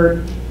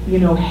more, you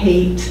know,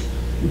 hate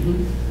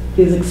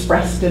is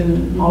expressed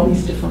in all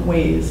these different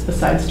ways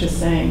besides just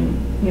saying,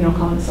 you know,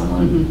 calling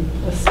someone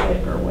a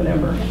stick or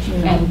whatever. You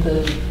know.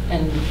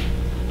 And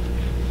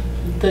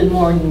the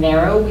more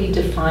narrow we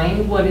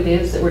define what it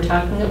is that we're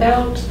talking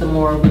about, the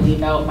more we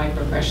leave out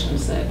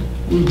microaggressions that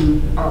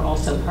are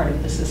also part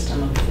of the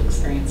system of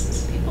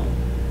experiences of people.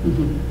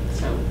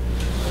 So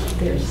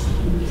there's,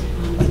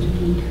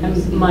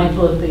 I'm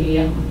mindful of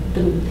the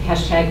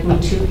hashtag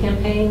 #MeToo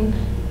campaign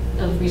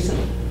of recent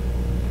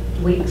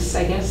weeks,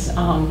 I guess,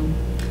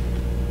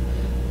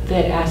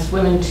 that asked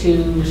women to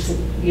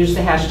use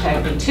the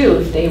hashtag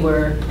 #MeToo if they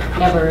were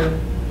never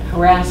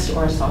harassed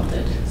or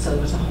assaulted. So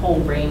there was a whole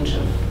range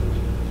of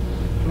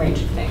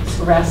things.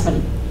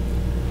 Harassment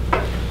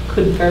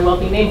could very well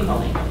be name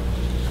calling.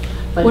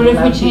 But What if we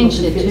allow people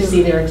changed it to-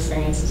 see their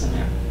experiences in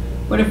there?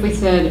 What if we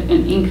said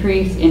an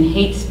increase in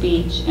hate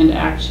speech and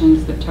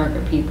actions that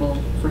target people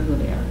for who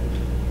they are?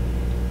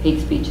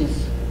 Hate speech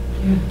is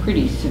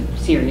pretty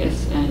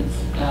serious, and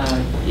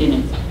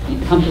it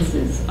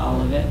encompasses all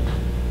of it.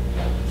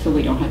 So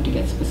we don't have to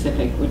get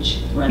specific, which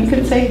runs. You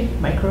could say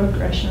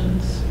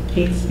microaggressions,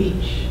 hate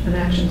speech and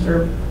actions,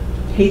 or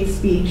hate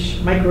speech,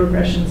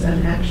 microaggressions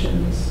and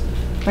actions.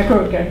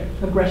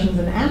 Microaggressions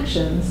and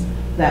actions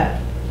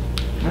that,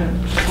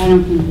 I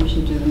don't think we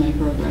should do the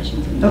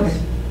microaggressions in this. okay,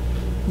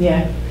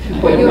 yeah.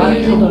 But you're Well,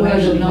 using people don't words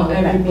actually that know not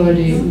what that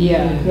everybody. means.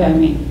 Yeah, I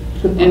mean,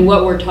 and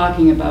what we're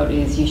talking about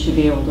is you should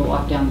be able to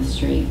walk down the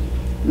street.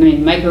 I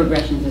mean,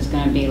 microaggressions is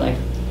going to be like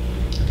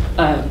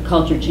a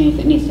culture change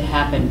that needs to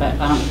happen, but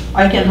I don't.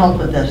 I can help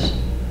with this.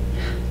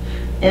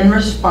 In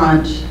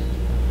response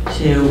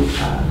to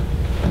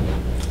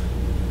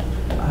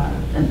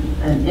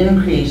an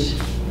increase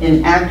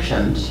in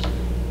actions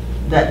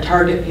that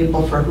target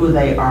people for who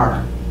they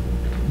are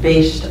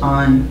based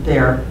on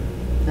their,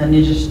 then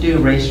you just do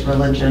race,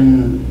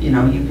 religion, you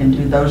know, you can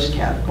do those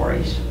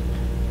categories.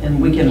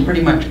 And we can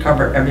pretty much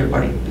cover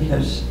everybody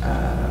because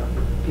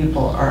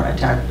people are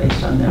attacked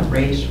based on their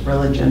race,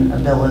 religion,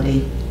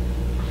 ability.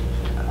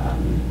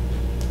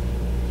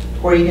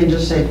 Or you can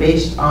just say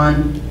based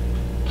on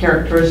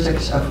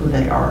characteristics of who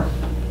they are.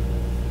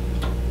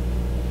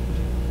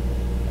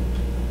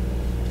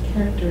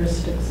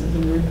 Characteristics is a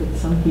word that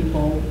some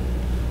people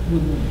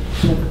wouldn't,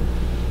 like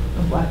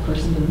a black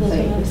person wouldn't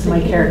say, it's my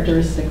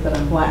characteristic that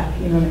I'm black,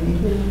 you know what I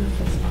mean?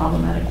 It's a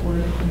problematic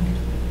word, I think.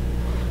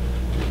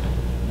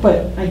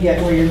 But I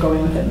get where you're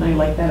going with it, and I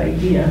like that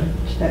idea,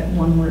 that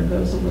one word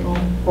goes a little.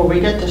 Well, we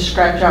get to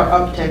scratch out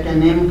uptick and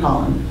name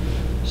calling.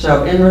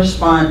 So in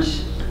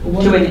response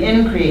to an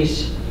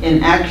increase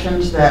in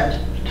actions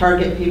that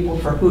target people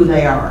for who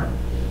they are.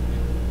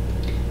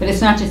 But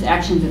it's not just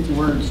actions, it's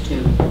words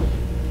too.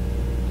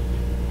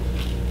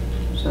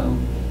 So.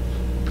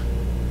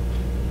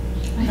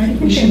 I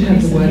think we should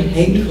have the word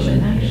hateful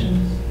in here.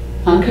 Actions.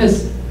 Huh?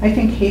 Because I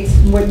think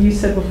what you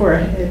said before,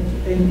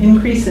 an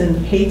increase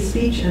in hate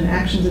speech and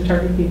actions that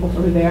target people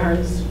for who they are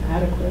is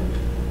adequate.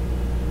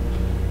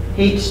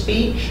 Hate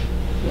speech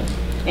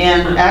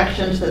and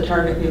actions that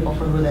target people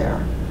for who they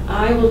are.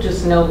 I will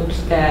just note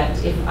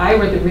that if I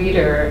were the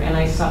reader and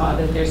I saw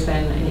that there's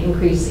been an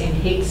increase in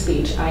hate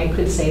speech, I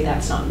could say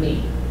that's not me.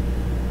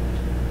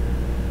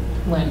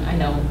 When I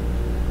know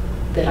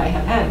that I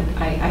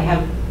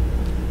have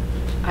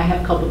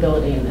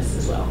culpability in this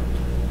as well.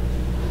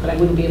 But I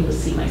wouldn't be able to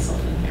see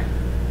myself in here.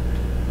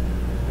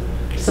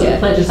 So the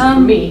pledge is for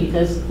me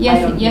because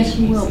Yes,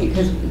 you will,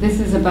 because this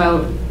is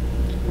about,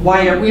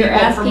 Why are We're people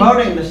asking-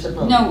 promoting this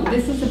ability? no,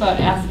 this is about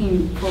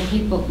asking for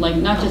people, like,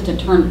 not just to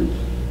turn,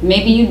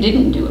 maybe you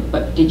didn't do it,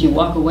 but did you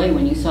walk away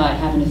when you saw it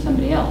happen to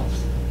somebody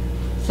else?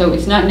 So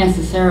it's not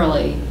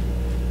necessarily,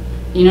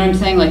 you know what I'm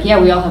saying? Like, yeah,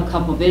 we all have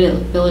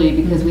culpability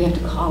because we have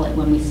to call it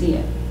when we see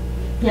it.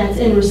 Yeah, it's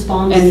in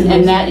response to And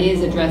those that is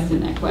people. addressed in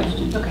that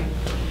question. Okay.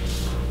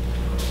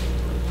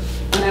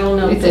 And I will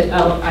note It's that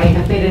I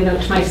have made a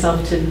note to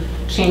myself to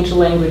change the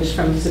language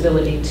from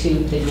civility to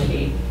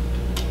dignity.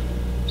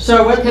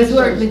 So what Because this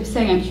we're is,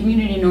 saying a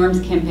community norms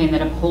campaign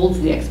that upholds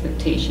the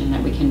expectation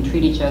that we can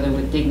treat each other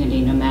with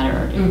dignity no matter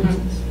our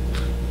differences.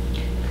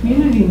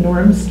 Community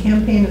norms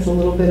campaign is a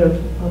little bit of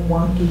a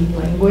wonky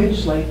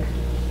language, like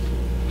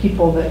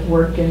people that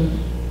work in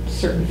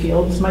certain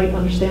fields might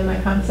understand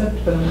that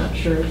concept, but I'm not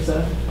sure it's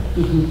a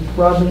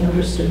broadly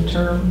understood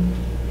term.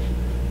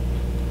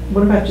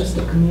 What about just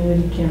a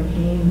community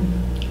campaign?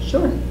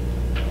 Sure.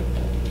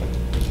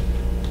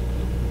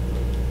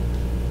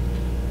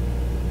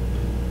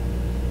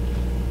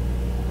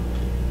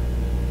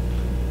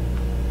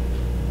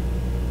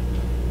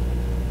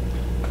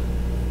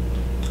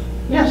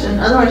 yes, and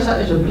otherwise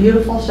that is a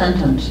beautiful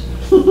sentence.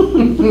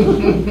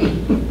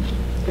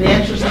 It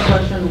answers the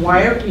question,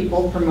 why are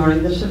people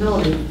promoting the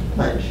civility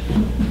pledge?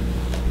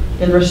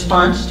 In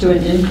response to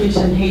an increase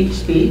in hate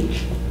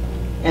speech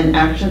and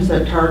actions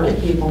that target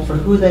people for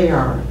who they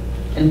are,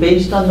 and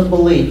based on the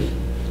belief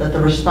that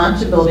the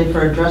responsibility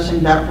for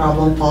addressing that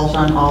problem falls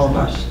on all of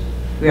us,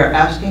 we are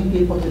asking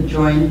people to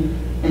join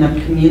in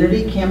a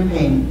community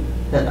campaign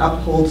that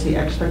upholds the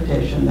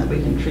expectation that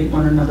we can treat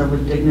one another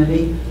with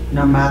dignity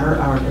no matter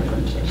our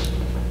differences.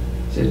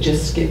 So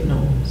just skip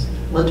norms.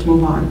 Let's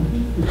move on.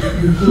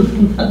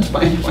 That's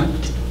my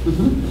point.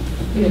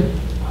 Yeah.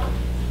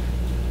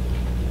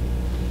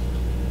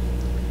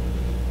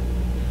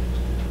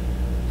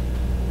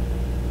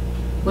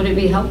 Would it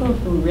be helpful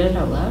if we read it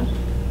out loud?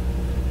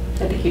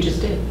 I think you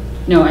just did.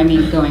 No, I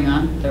mean going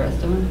on, the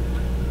rest of them.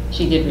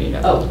 She did read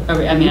it out. Oh.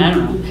 I mean, I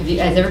don't know.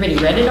 Has everybody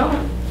read it all?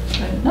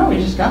 No, we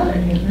just got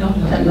it Not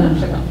 10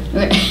 minutes ago.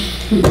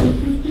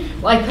 Okay.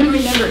 Well, I couldn't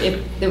remember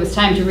if there was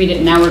time to read it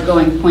and now we're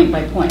going point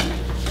by point.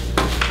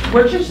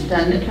 We're just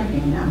done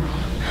nitpicking now.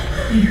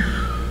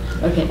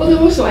 Okay. Well,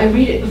 also, I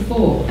read it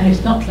before, and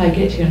it's not till I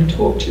get here and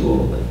talk to you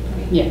all that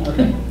Yeah,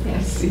 okay. I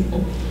Yes. see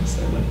all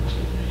so much.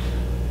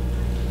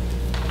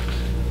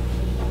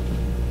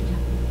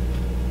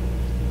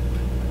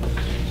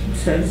 It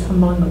says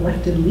among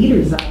elected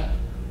leaders.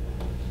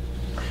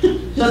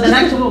 So the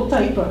next little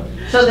typo.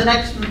 So the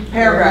next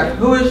paragraph,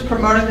 who is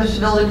promoting the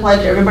civility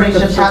pledge? Everybody's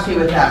just happy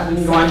with that. We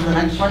can go on to the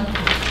next one.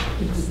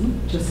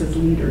 It just says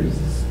leaders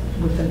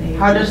with an A.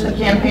 How does the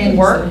campaign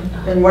work?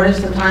 And what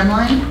is the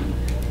timeline?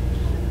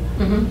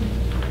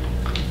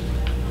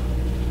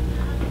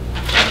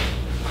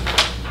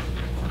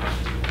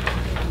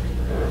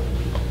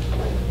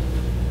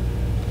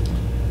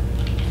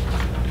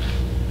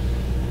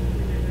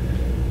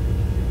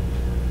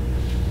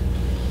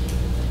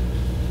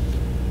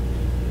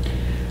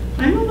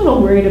 I'm a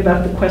little worried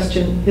about the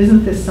question,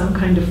 isn't this some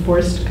kind of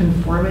forced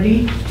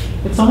conformity?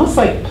 It's almost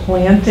like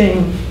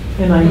planting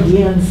an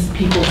idea in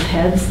people's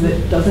heads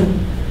that doesn't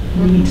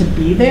need to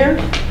be there.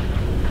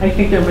 I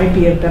think there might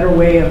be a better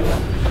way of,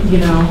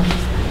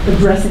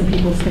 addressing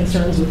people's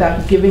concerns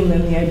without giving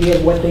them the idea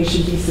of what they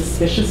should be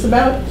suspicious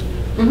about.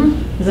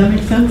 Does that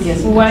make sense?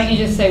 Yes. Well, why don't you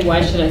just say,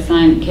 why should I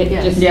sign?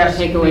 Just Yes.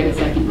 take away the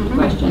second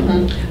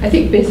question. I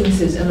think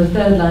businesses, and the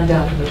third line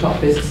down from the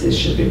top, businesses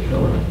should be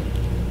plural.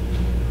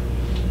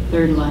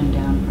 Third line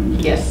down from,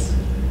 Yes.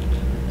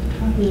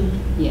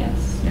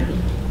 yes. Yeah.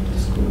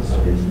 Schools,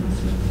 businesses.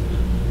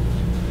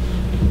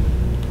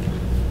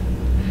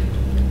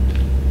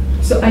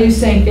 So are you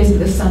saying, isn't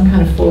there some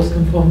kind of forced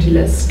conformity?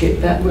 Let's skip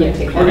that. We're gonna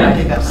take We're that gonna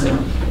take that So, one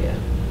out. yeah.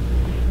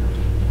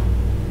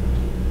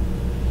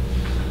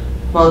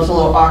 Well, it's a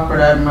little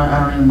awkward. I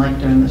don't even like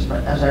doing this,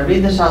 but as I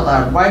read this out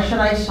loud, why should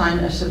I sign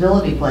a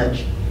civility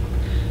pledge?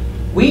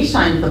 We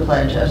signed the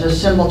pledge as a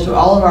symbol to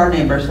all of our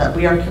neighbors that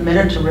we are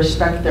committed to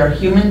respect their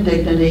human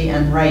dignity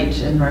and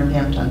rights in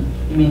Northampton.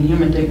 You mean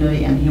human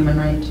dignity and human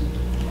rights?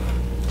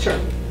 Sure.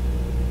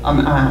 I'm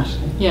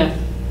asking. Yes.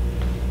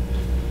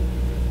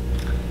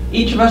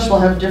 Each of us will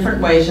have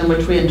different ways in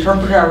which we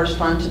interpret our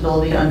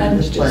responsibility under And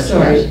this pledge.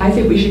 sorry, Yes. I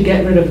think we should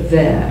get rid of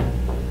there.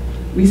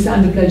 We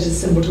signed the pledge as a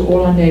symbol to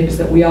all our neighbours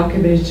that we are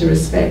committed to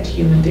respect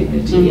human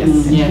dignity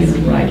and Yes.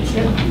 human rights.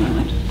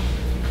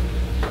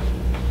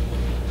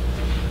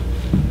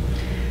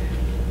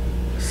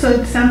 So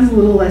it sounds a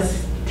little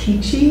less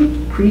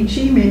teachy,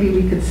 preachy. Maybe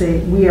we could say,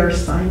 we are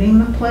signing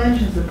the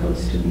pledge as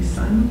opposed to we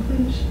sign the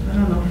pledge. I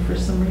don't know, for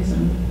some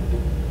reason.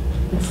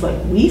 It's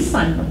like, we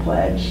sign the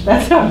pledge.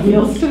 That's how it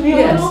feels to me a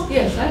little.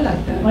 Yes, I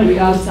like that. Like- We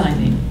are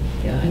signing.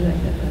 Yeah, I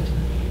like that better.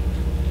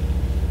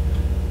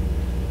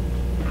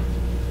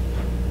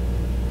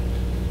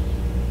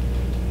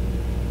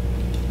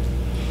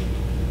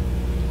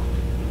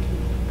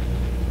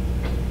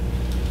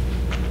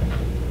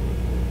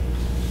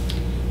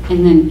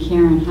 And then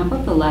Karen, how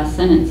about the last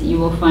sentence? You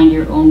will find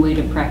your own way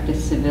to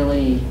practice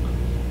civility.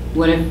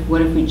 What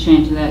if we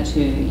change that to,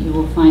 you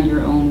will find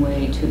your own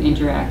way to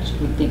interact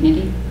with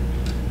dignity?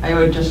 I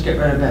would just get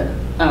rid of it.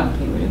 Oh,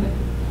 get rid of it.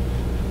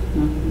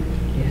 No.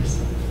 Yes,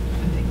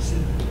 I think so.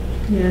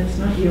 Yeah, it's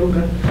not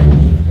yoga.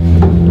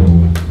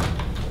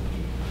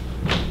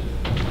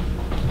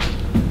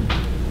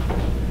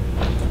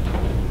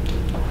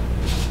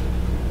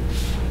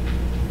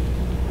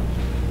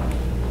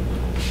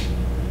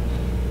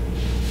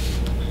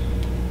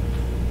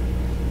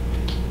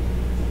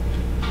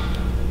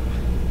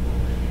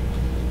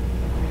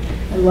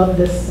 I love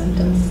this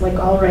sentence. Like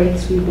all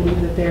rights, we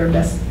believe that they are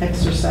best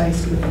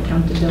exercised with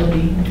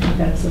accountability. I think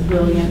that's a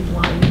brilliant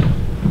line.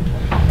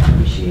 I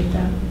appreciate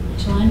that.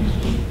 Which line?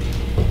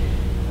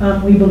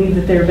 We believe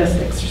that they are best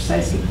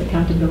exercised with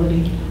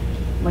accountability,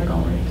 like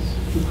all rights.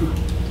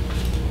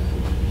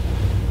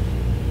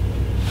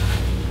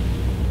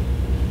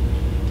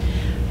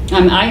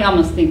 I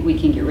almost think we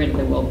can get rid of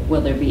the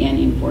will there be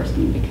any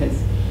enforcement,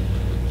 because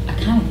I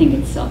kind of think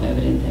it's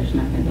self-evident there's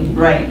not going to be any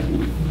Right.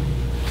 enforcement.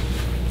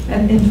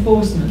 And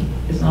enforcement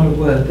is not a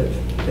word that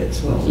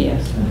fits well.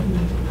 Yes.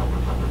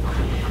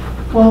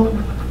 Well,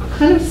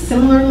 kind of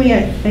similarly,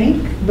 I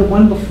think, the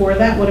one before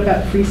that, what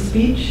about free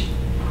speech?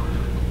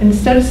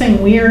 Instead of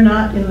saying, we are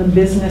not in the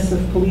business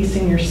of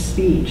policing your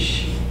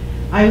speech,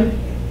 I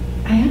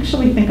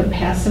actually think a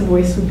passive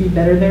voice would be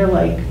better there,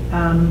 like,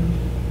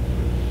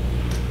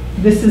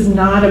 this is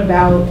not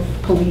about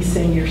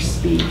policing your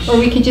speech. Or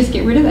we could just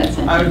get rid of that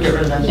sentence. I would get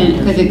rid of that Because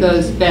sentence. it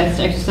goes, best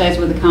exercise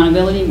with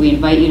accountability, we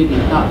invite you to be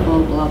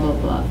thoughtful, blah, blah,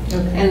 blah.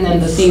 And then It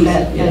the seems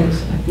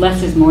and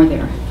less is more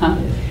there, huh?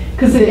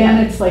 Because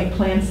again, it's like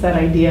plants that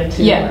idea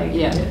too. Yeah, like,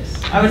 yeah.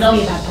 I would Be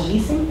also, about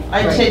policing?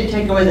 I'd say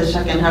take away the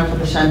second half of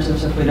the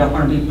sentence if we don't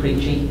want to be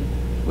preachy.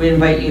 We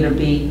invite you to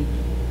be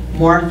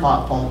more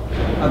thoughtful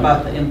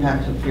about the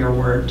impact of your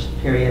words,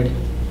 period.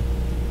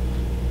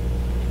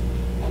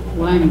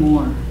 Why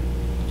more?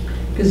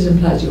 Because it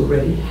implies you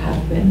already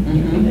have been.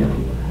 You Mhm. know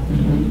people have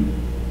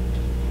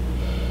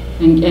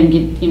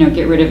been. And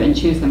get rid of and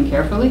choose them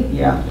carefully?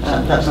 Yeah,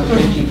 that's the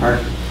preachy part.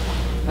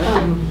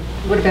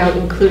 What about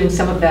including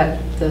some of that,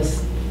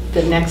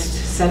 the next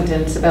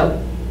sentence about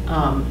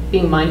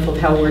being mindful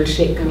of how words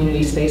shape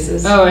community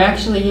spaces? Oh,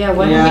 actually, yeah,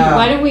 Yeah.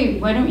 why don't we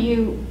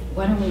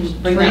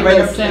Bring break that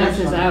right up those to the next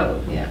sentences one. out?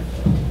 Yeah.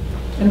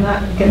 And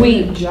not get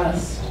We-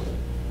 just.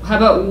 How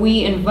about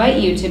we invite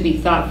you to be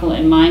thoughtful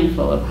and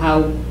mindful of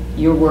how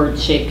your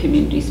words shape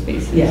community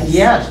spaces? Yes.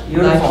 Yes, Like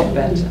beautiful. it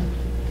better.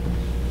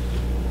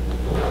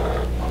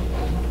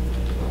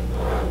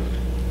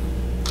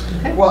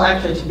 Well,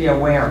 actually, to be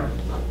aware.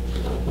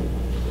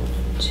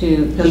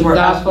 To be 'Cause we're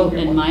thoughtful asking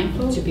and people.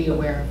 mindful? To be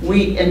aware.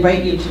 We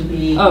invite you to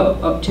be,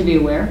 To be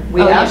aware?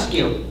 we Oh, yeah. ask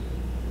you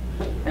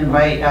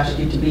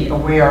to be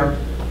aware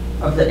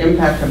of the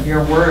impact of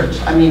your words.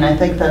 I mean, I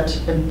think that's,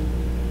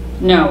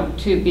 No,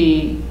 to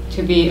be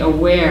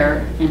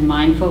aware and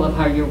mindful of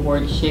how your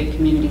words shape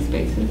community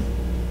spaces.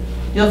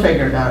 you'll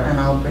figure it out and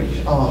I'll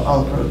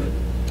approve.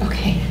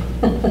 Okay.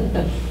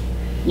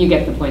 You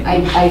get the point.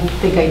 I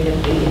think I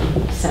get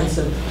the sense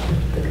of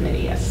the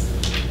committee, yes.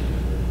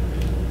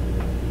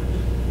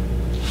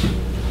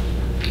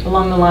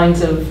 Along the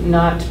lines of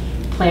not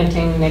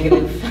planting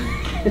negative.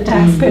 The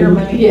taxpayer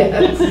money.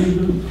 Yes.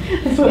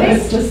 That's what I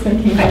was just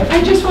thinking about.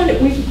 I just wonder,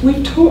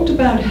 we've talked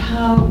about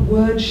how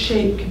words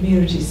shape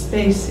community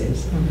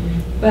spaces,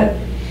 but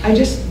I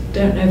just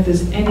don't know if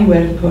there's any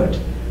way to put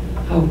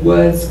how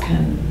words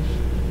can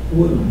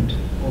wound,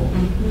 or,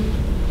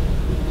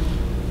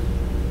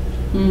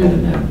 I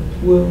don't know,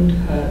 wound,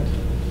 hurt.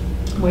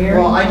 Where?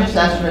 Well, I just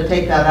asked her to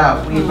take that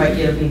out. We invite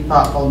you to be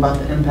thoughtful about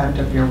the impact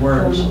of your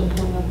words.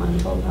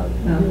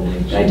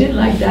 I didn't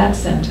like that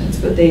sentence,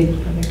 but they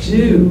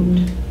do.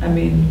 I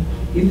mean,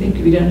 you think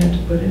we don't have to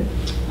put it?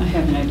 I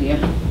have an idea.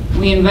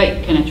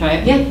 Can I try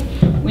it? Yeah.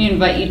 We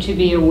invite you to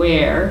be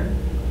aware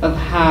of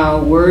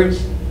how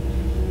words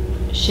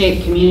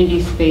shape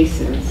community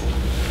spaces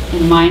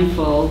and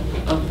mindful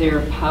of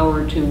their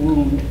power to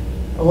wound.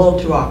 A little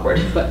too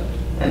awkward But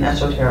and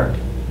esoteric.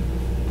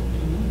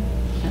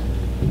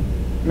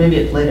 Maybe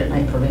it's late at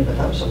night for me, but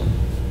that was a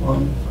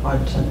long,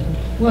 odd sentence.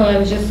 Well, I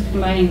was just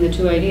combining the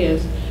two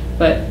ideas,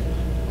 but,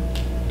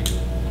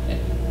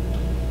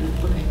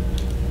 okay.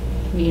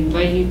 We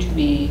invite you to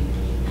be,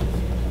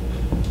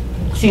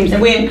 seems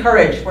And we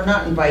encourage, we're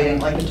not inviting,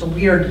 like it's a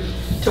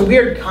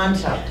weird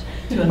concept.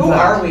 To Who invite,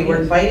 are we? We're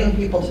yes. inviting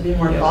people to be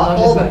more Yeah,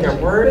 thoughtful not with their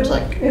inviting. words,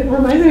 like, It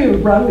reminds me of a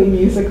Broadway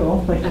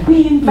musical, like,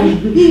 we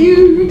invite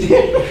you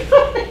to.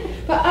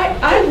 But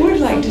I would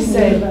like to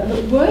say,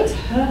 that words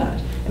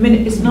hurt. I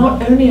mean, it's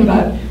not only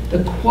about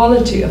the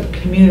quality of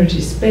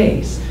community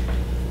space.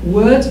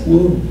 Words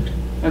wound.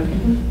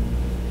 Okay.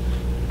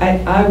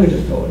 I would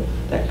have thought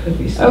that could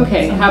be something.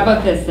 Okay, how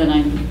about this then?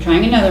 I'm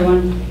trying another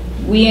one.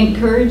 We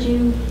encourage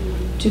you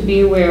to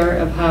be aware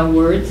of how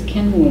words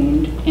can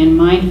wound and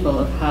mindful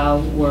of how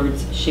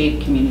words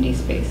shape community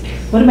spaces.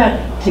 What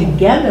about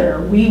together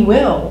we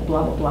will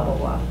blah, blah, blah, blah,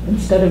 blah,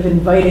 instead of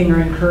inviting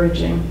or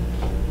encouraging?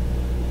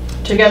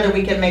 Together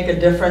we can make a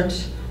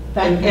difference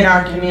in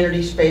our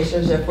community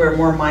spaces if we're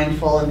more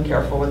mindful and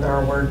careful with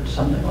our words,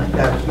 something like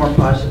that, more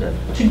positive.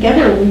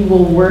 Together we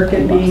will work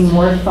at being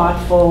more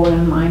thoughtful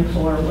and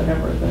mindful or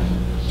whatever the.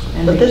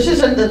 But this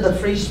isn't the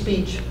free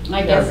speech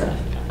I guess, paragraph.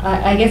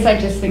 I guess I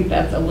just think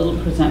that's a little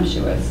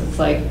presumptuous. It's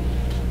like,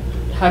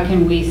 how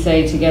can we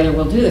say together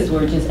we'll do this?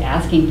 We're just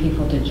asking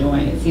people to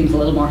join. It seems a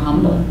little more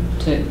humble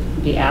to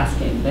be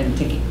asking than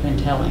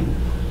telling.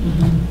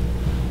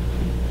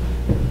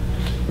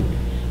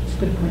 That's a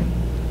good point.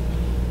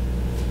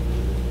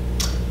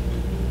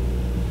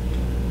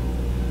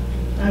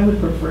 I would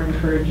prefer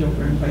encourage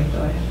over invite,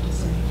 though, I have to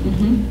say.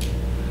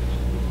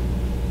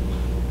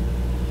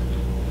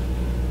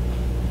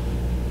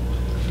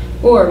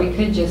 Or we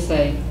could just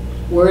say,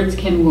 words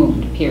can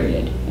wound,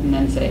 period, and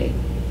then say,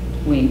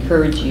 we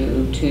encourage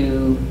you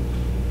to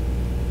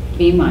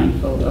be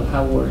mindful of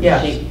how words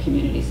Yes. shape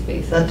community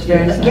spaces. That's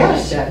very,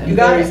 yes, you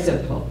got Very it.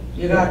 simple.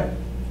 You got it.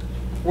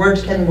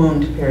 Words can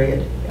wound,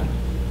 period.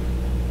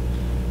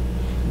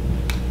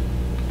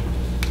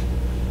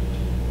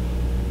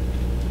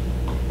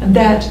 And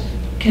that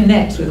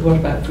connects with what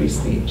about free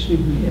speech?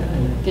 Mhm. Yeah, I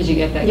know. Did you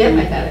get that? Yep, Kim?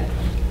 I got it.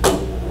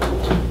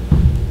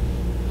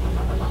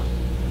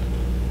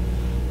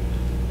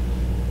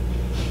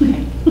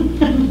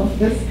 I love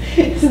this.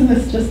 Isn't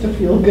this just a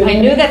feel good? I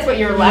knew that's what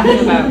you were laughing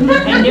about.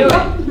 I knew it.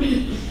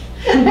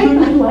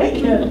 I like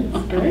it.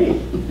 It's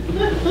great.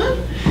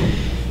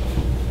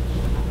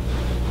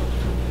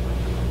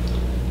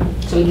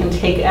 So we can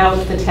take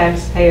out the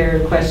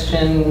taxpayer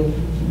question.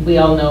 We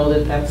all know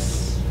that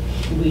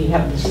we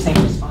have the same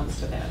response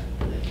to that.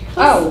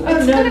 Oh,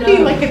 It's no, gonna be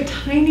no. like a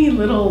tiny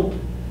little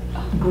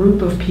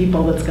group of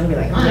people that's gonna be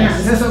like, oh, Yes.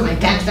 is this what my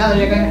tax dollars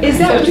are going to? Is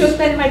that what you're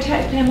spending my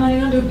taxpayer money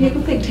on? Do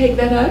people think take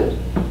that out?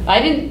 I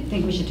didn't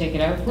think we should take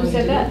it out. Oh, Who you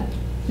said didn't? that?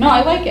 No,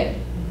 I like it.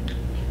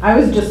 I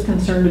was just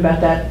concerned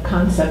about that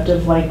concept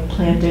of like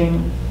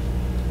planting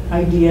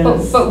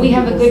ideas. But we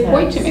have a in good people's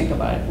point to heads. make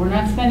about it. We're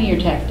not spending your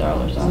tax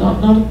dollars It's on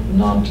it.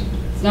 not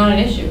It's not an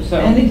issue, so.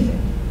 anything.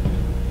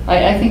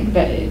 I think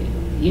that,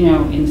 you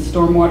know, in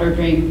stormwater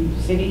drain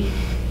city,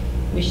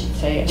 we should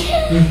say it.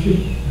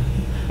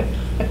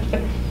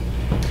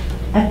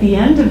 At the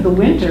end of the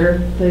winter,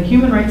 the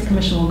Human Rights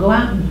Commission will go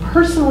out and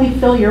personally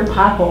fill your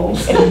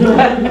potholes.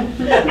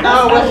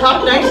 No, we'll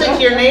talk nicely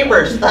to your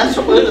neighbors. That's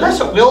what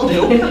we'll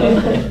do.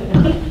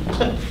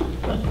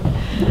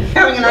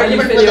 Having an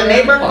argument with a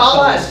neighbor,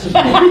 call us.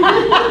 My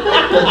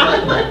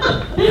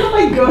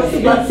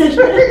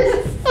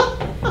Ghostbusters.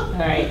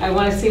 All right, I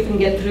want to see if we can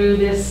get through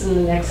this in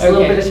the next little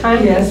Okay. bit of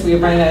time. Yes. We're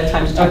running out of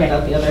time to talk Okay.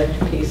 about the other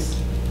piece.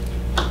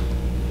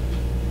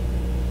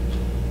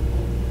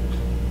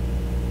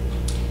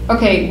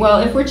 Okay,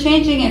 well, if we're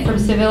changing it from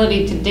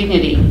civility to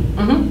dignity,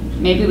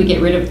 Mm-hmm. maybe we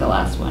get rid of the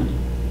last one.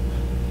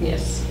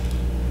 Yes.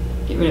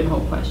 Get rid of the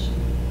whole question.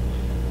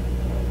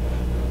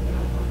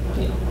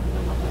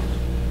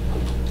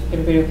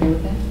 Everybody okay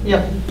with that?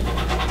 Yep.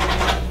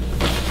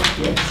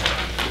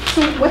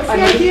 So what's the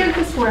idea of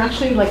this? We're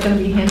actually like gonna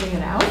be handing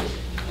it out?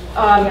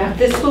 Yeah.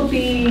 This will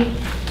be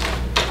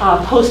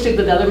posted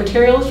with other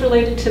materials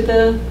related to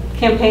the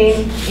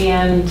campaign,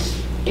 and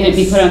Can it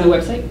be put on the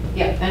website?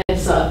 yeah, and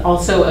it's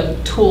also a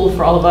tool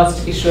for all of us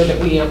to be sure that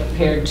we are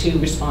prepared to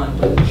respond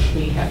when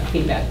we have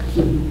feedback.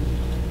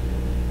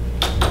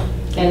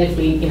 And if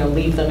we,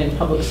 leave them in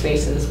public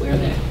spaces where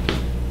the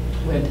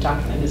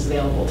document is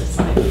available to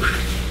sign.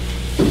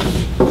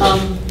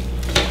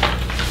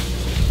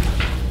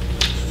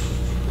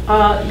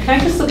 Can I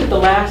just look at the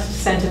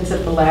last sentence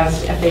of the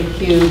last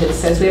FAQ that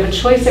says, we have a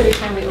choice every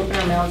time we open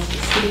our mouths to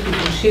speak. We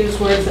can choose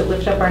words that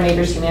lift up our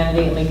neighbor's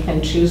humanity, and we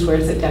can choose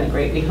words that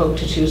denigrate. We hope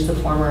to choose the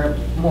former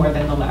more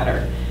than the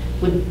latter.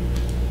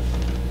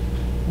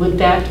 Would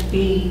that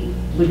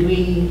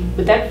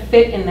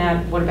fit in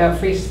that, what about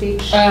free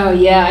speech? Oh,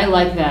 yeah, I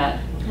like that.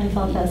 I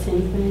thought that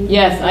same thing.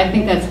 Yes, I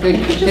think that's good.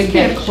 It could Good just be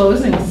a catch.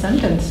 closing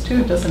sentence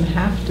too. It doesn't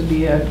have to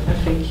be a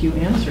FAQ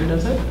answer,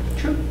 does it?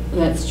 True.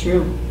 That's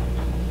true.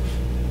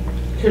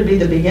 Could be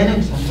the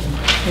beginning sentence.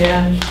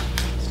 Yeah,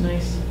 it's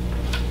nice.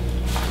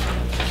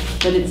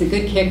 But it's a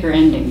good kicker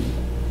ending.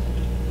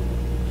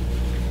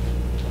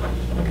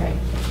 Okay.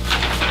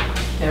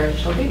 There it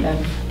shall be then.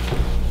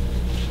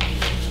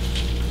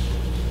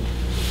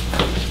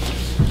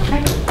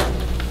 Okay.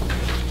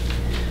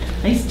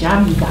 Nice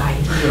job, you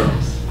guys.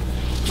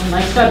 Well,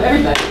 nice job,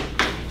 everybody.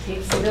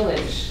 Takes a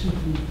village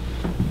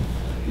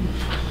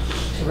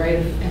to write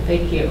a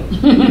FAQ.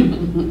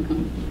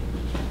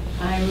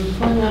 I'm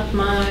pulling up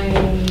my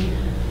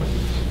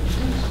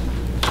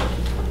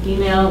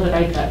email that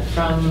I got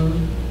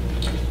from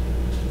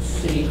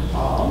City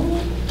Hall.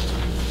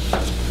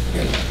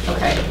 Here we go.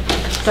 Okay,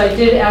 so I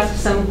did ask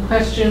some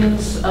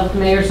questions of the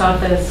mayor's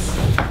office.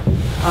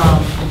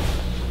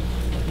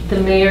 The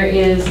mayor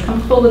is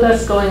comfortable with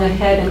us going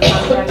ahead and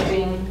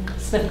contacting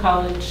Smith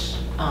College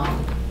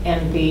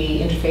and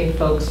the interfaith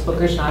folks.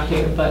 Booker's not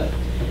here, but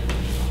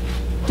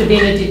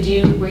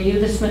Davina, were you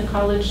the Smith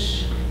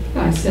College?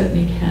 I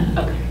certainly can.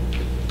 Okay.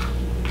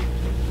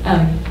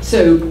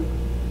 So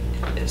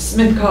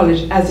Smith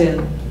College, as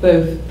in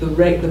both the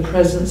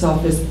President's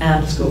Office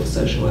and the School for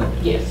Social Work.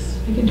 Yes.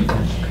 I can do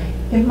that. Okay.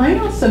 It might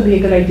also be a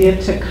good idea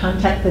to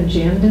contact the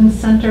Jandon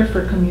Center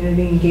for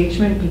Community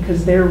Engagement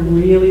because they're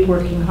really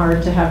working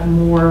hard to have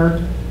more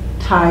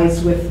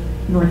ties with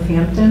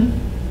Northampton.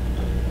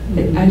 I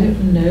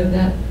didn't know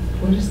that.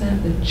 What is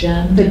that? The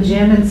Jan? The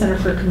Jandon Center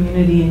for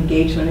Community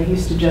Engagement. It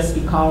used to just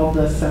be called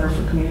the Center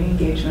for Community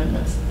Engagement.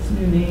 That's its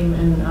new name.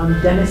 And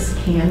Dennis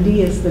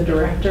Candy is the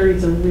director.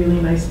 He's a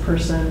really nice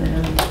person,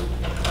 and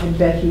I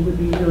bet he would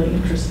be really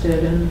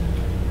interested in.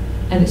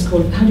 And it's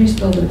called, how do you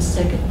spell the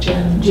second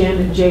Jan?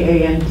 Jandon,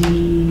 Jandon.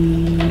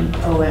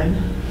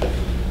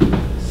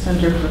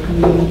 Center for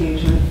Community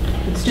Engagement.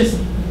 It's just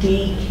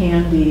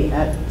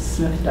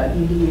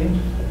dcandy@smith.edu.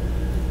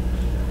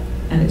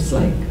 And it's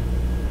like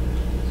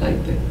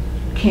the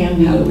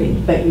Candy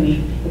Halloween. that you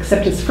eat,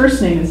 except his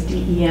first name is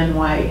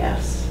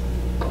Denys,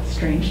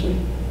 strangely.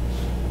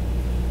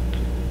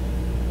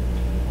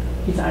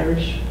 He's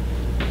Irish.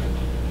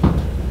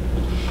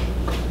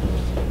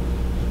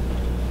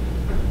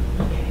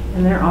 Okay.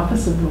 And their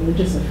Office of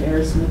Religious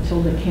Affairs,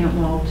 Matilda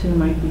Cantwell, too,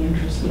 might be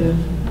interested.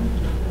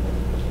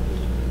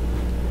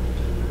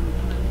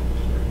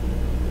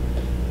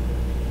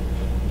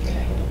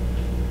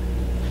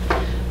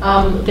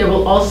 There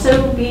will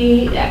also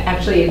be,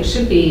 actually it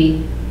should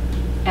be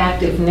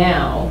active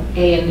now,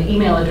 an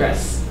email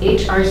address,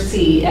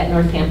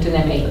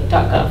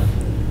 hrc@northamptonma.gov.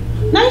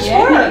 Nice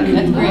Yeah, work.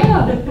 that's great.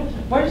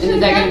 What is And it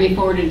is that again? going to be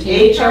forwarded to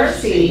you?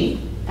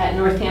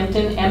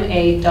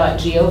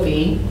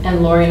 hrc@northamptonma.gov,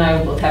 and Lori and I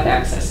will both have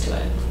access to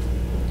it.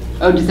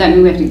 Oh, does that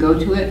mean we have to go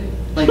to it?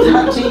 Like,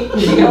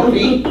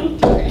 G-O-V.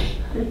 okay.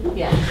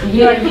 Yeah.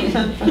 You know what I mean?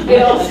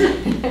 It also,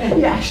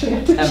 You actually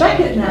have to check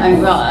Okay. it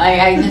now. Well,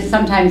 I just,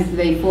 sometimes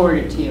they forward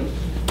it to you,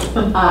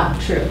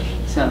 true.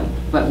 so,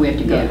 but we have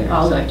to go Yeah, there,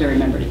 I'll- so I have to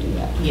remember to do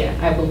that. Yeah,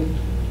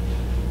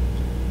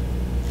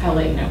 I'll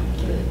let you know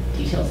the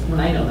details when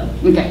I know them.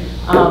 Okay.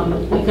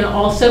 We can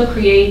also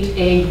create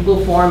a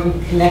Google form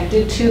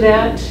connected to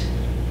that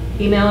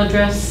email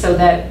address so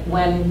that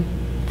when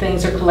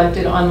things are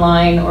collected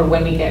online or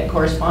when we get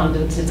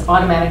correspondence, it's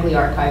automatically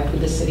archived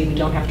with the city. We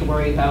don't have to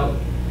worry about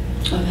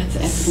Oh, that's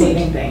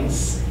saving excellent.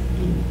 things.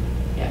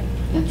 Yeah.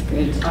 That's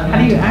good. How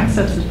do you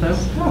access it though?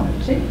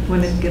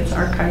 When it gets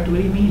archived, what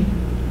do you mean?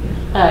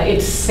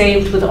 It's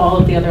saved with all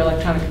of the other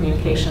electronic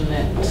communication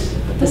that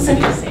the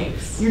city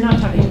saves. You're not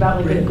talking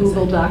about like a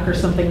Google Doc or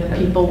something that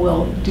people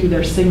will do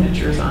their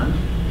signatures on?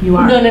 You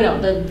are? No,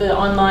 the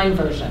online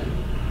version.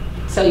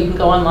 So you can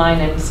go online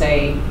and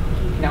say,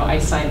 I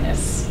signed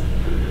this.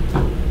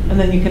 And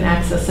then you can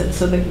access it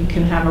so that you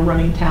can have a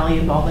running tally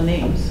of all the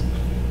names.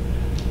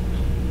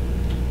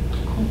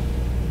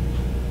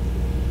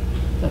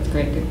 That's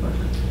great, good work.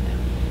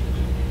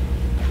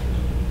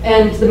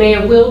 And the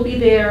mayor will be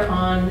there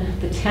on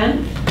the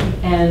 10th,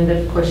 and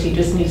of course, he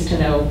just needs to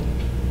know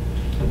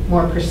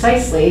more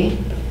precisely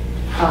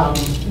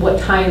what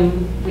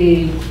time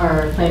we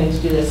are planning to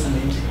do this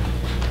and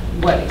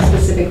what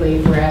specifically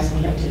if we're asking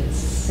him to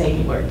say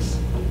any words.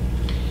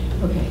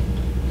 Okay.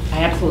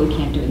 I absolutely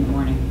can't do it in the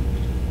morning.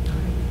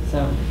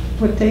 So,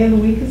 What day of the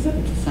week is it?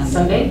 it's a Sunday.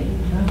 Sunday?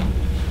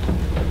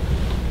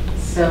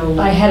 So,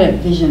 I had a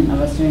vision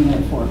of us doing it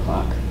at 4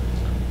 o'clock.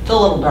 It's a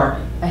little dark.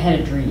 I had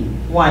a dream.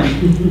 1.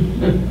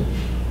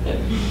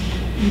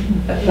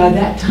 By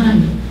that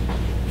time,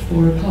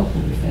 4 o'clock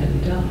will be fairly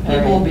dark.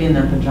 People will be in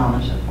their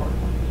pajamas at 4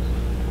 o'clock.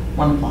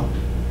 1 o'clock.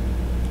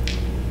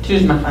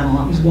 2's my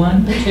final Is answer.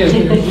 1?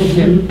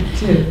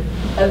 2.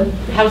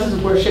 houses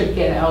of worship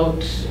get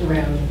out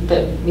around,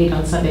 that meet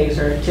on Sundays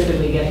are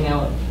typically getting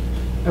out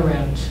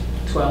around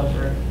 12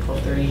 or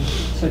 12:30.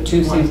 So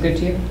 2 seems good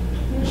to you?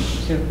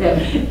 2. Yeah.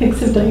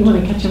 Except that you want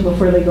to catch them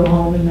before they go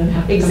home and then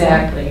have to come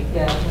back. Exactly,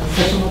 yeah,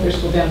 especially when they're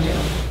still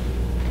downtown.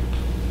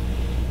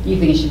 You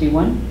think it should be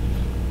 1?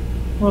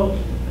 Well,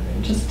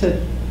 just to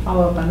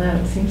follow up on that,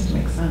 it seems to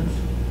make sense.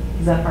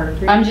 Is that hard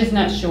for you? I'm just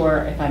not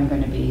sure if I'm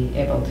going to be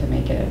able to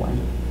make it at 1.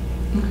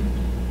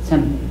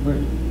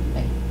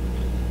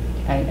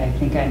 I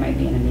think I might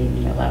be in a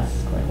meeting that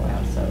lasts quite a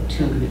while, so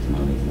 2 is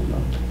more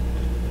reasonable.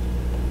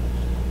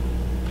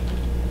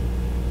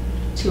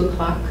 2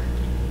 o'clock,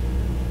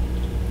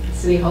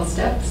 City Hall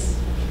steps.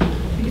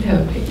 You could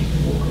have a picnic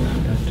and walk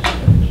around after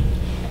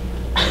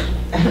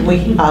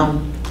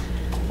church.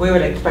 We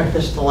would expect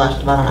this to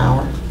last about an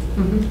hour.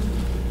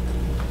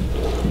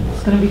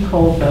 It's going to be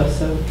cold though,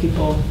 so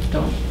people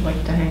don't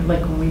like to hang,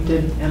 like when we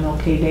did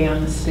MLK Day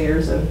on the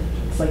stairs,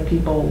 it's like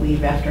people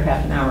leave after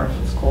half an hour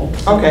if it's cold.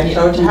 Okay,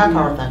 so it's a half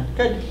hour then.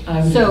 Good.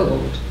 I would So-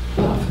 have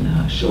thought half an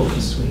hour, short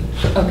and sweet.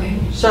 Okay.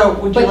 So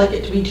would you But- like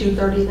it to be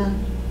 2:30 then?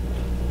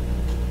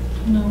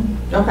 No.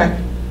 Okay.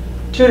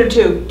 2 to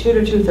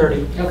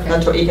 2:30. Okay.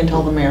 That's what you can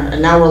tell the mayor.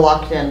 And now we're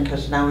locked in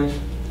because now we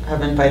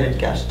have invited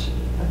guests.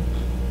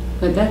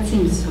 But that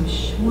seems so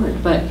short,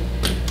 but,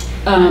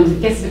 I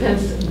guess it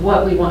depends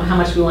what we want, how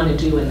much we want to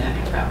do in that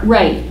half hour.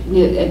 right.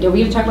 Do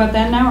we talk about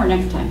that now or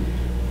next time?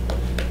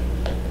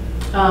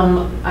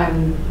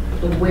 I'm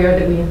aware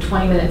that we have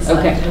 20 minutes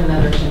Okay. left in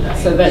another agenda.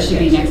 So that should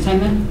be next time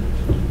then?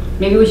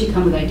 Maybe we should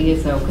come with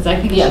ideas though, because I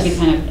think it should be Yes.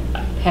 kind of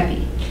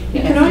peppy.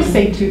 You can always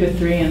say 2 to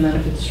 3, and then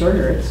if it's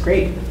shorter, it's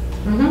great.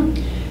 Mhm.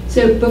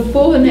 So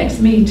before the next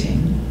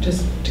meeting,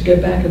 just to go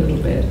back a little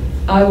bit,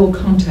 I will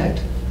contact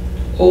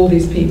all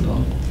these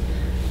people.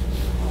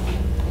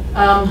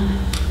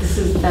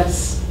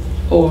 That's,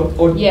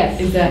 Or Yes.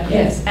 is that,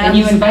 yes. And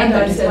you invite and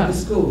them I to said come. the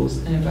schools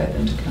and invite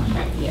them to come.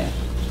 Yeah.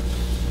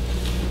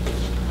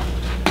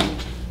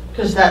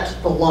 Because that's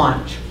the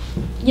launch.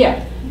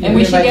 Yeah, Yeah, and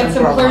we we should invite get them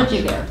some for a lunch.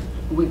 clergy there.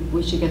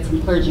 We should get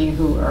some clergy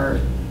who are,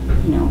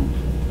 you know,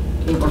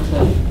 able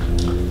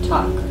to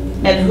talk.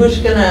 And who's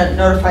going to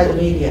notify the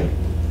media?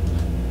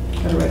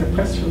 Gotta write a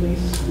press release.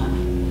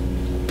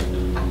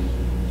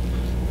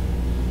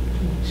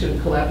 should we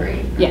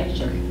collaborate? Yeah,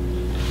 sure.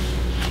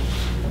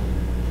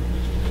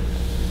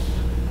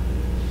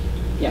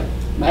 Yeah,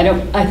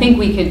 I think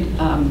we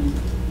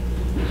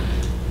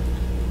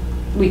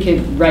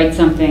could write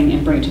something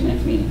and bring it to the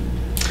next meeting.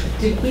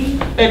 Did we?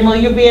 And will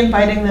you be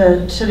inviting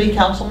the city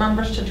council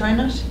members to join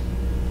us?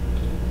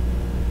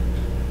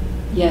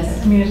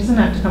 Yes. I mean, it doesn't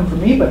have to come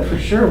from me, but for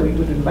sure we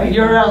would invite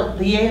You're them. a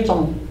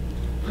liaison.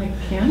 I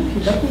can, if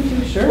you definitely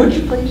do, sure. Would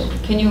you please?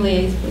 Can you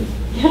liaise, please?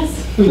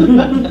 Yes.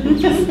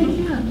 Yes, I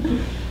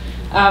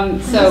can.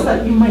 Just So,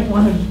 that you might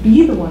want to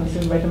be the ones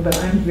to invite them, but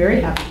I'm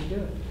very happy to do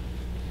it.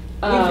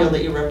 We feel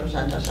that you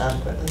represent us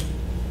adequately.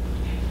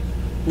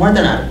 More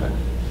than adequate.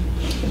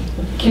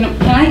 can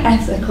I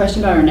ask a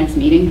question about our next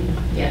meeting?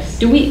 Yes.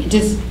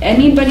 Does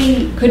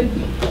anybody,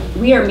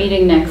 we are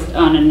meeting next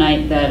on a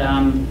night that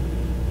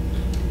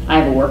I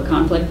have a work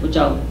conflict, which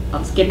I'll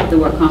skip the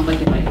work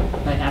conflict if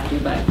I have to,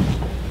 but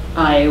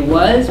I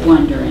was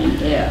wondering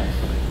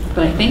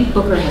but I think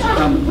Booker has a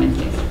problem with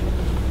Wednesdays.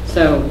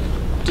 So,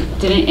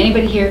 did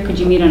anybody here, could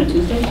you meet on a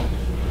Tuesday?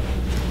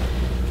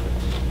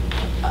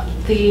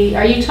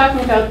 Are you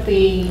talking about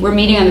the? We're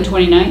meeting on the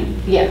 29th,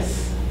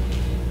 Yes.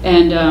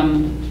 and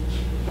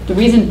the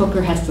reason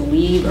Booker has to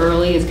leave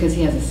early is because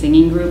he has a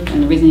singing group,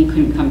 and the reason he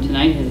couldn't come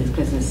tonight is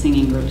because his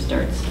singing group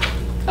starts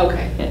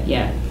Okay.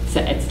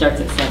 it starts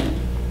at 7.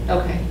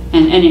 Okay.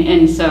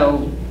 And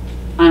so,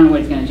 I don't know what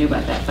he's going to do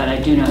about that, but I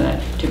do know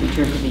that to be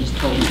true because he just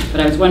told me.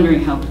 But I was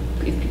wondering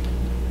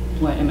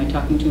what, am I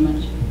talking too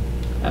much?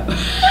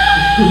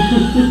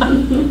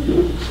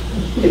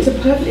 It's a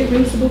perfectly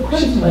reasonable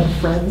question. Let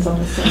friends on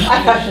the same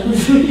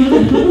questions.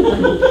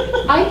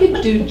 I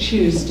could do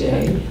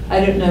Tuesday.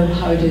 I don't know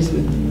how it is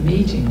with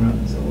meeting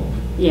rooms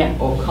Yeah.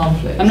 or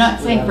conflicts. I'm not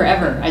saying with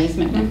forever, other I just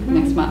meant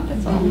next month,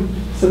 that's all.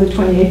 So the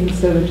 28th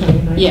instead of the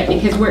 29th? Yeah,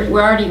 because we're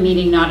already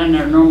meeting not on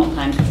our normal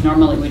time, because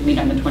normally we'd meet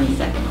on the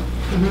 22nd.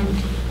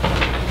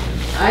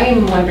 I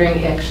am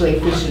wondering actually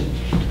if we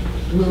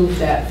should move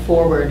that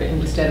forward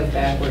instead of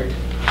backward.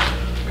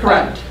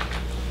 Correct.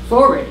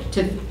 Forward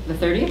to the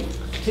 30th?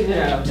 To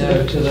No,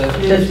 to the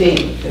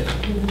 15th.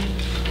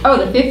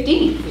 Oh, the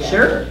 15th, Yeah.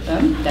 sure,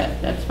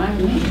 that's fine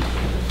with me.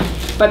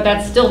 But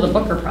that's still the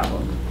Booker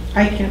problem.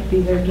 I can't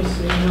be there, just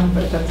so you know,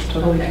 but that's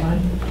totally Okay.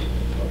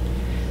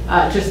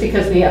 fine. Just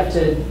because we have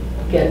to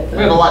get the.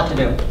 We have a lot to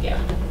do. Yeah.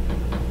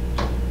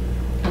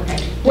 Okay.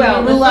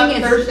 Well, Rule the out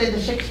thing is, Thursday the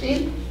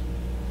 16th?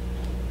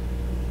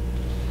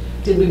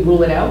 Did we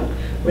rule it out?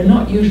 We're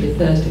not usually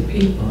Thursday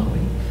people, are we?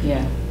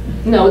 yeah.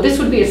 No, this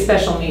would be a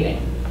special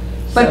meeting.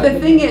 But So the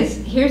thing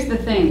is, here's the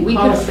thing, we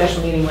Call a could,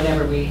 special meeting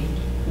whenever we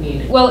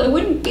need it. well, it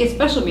wouldn't be a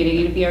special meeting,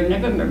 it'd be our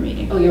November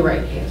meeting. Oh, you're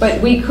right, yes.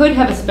 But we could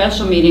have a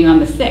special meeting on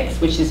the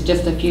 6th, which is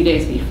just a few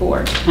days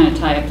before, to kind of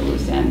tie up the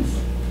loose ends.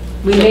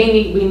 We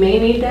may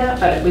need that,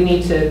 but we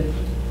need to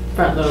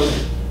front load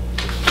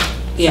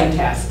Yeah. some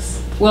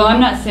tasks. Well, I'm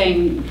not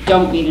saying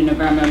don't meet in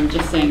November, I'm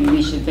just saying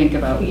we should think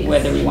about Yes.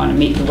 whether we want to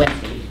meet the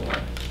Wednesday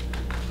before.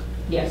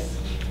 Yes.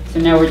 So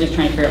now we're just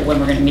trying to figure out when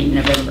we're going to meet in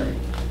November.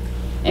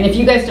 And if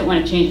you guys don't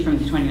want to change from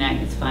the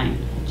 29th, it's fine,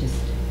 just,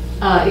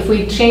 If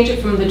we change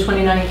it from the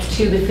 29th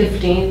to the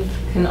 15th,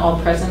 can all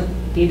present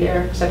be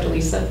there except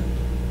Elisa?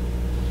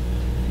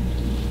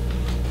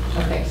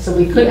 Okay, so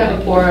we could have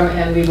a quorum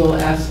and we will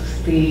ask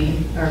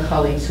our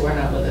colleagues who are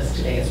not with us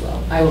today as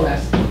well. I will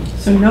ask them.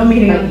 So no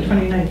meeting on the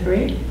 29th,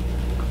 right?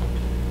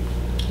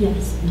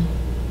 Yes.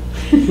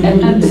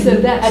 And so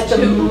that's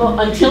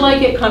Until I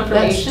get that's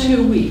confirmation.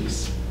 2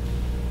 weeks.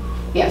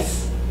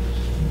 Yes.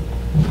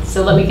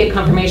 So let me get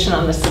confirmation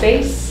on the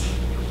space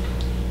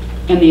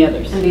and the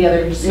others. and the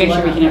others. Make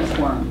sure we can have a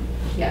quorum.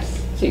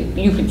 Yes, So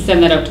you could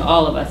send that out to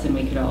all of us and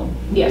we could all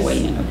Yes.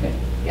 weigh in, okay.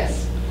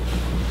 yes,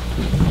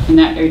 And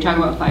that, are you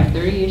talking about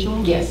 5:30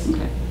 usual? Yes.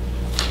 Okay,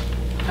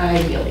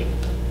 ideally.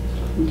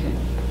 okay.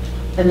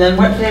 And then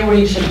what day were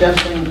you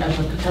suggesting as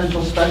a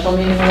potential special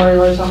meeting, Lori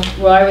Loiseau?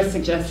 Well, I was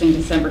suggesting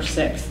December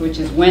 6th, which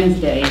is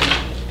Wednesday,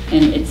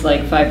 and it's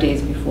like 5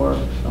 days before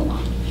the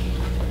launch.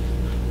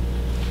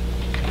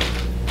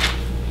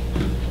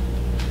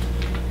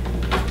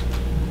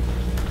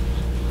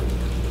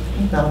 I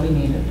think that'll be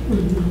needed.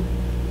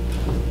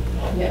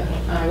 Yeah,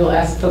 I will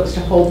ask folks to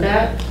hold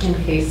that in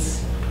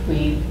case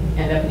we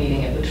end up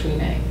needing it, which we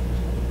may.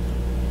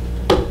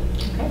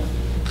 Okay.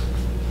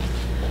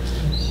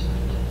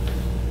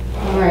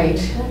 All right.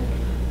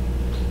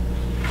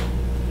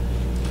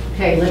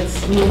 Okay,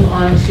 let's move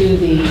on to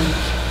the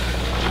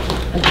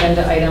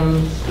agenda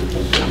items.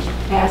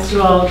 I asked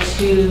you all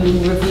to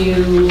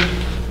review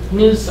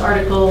news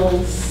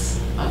articles,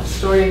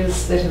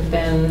 stories that have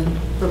been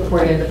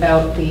reported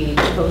about the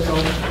proposal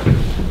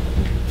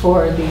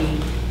for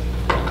the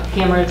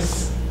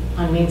cameras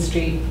on Main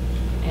Street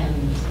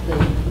and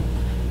the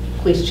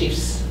police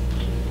chief's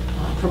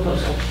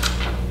proposal,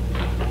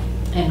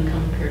 and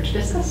come prepared to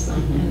discuss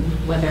them and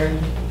whether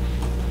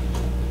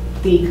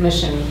the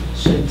commission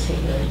should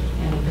take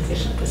any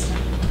position at this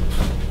time.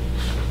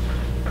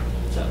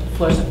 So,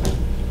 floor's open.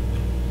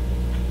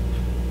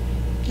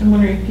 I'm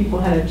wondering if people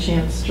had a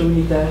chance to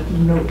read the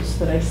notes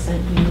that I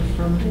sent you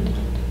from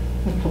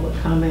the public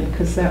comment,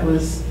 because that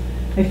was,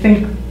 I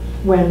think,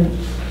 when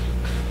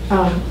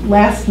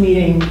last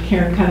meeting,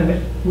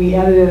 Karen we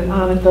added it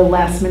on at the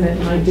last minute,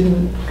 and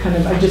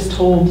I just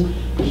told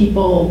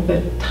people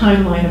the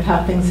timeline of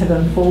how things had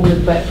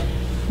unfolded, but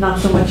not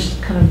so much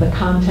kind of the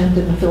content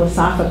and the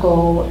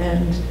philosophical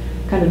and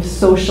kind of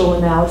social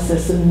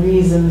analysis and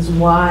reasons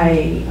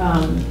why,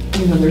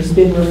 there's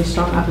been really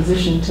strong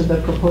opposition to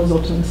the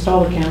proposal to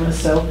install the cameras.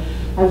 So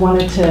I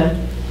wanted to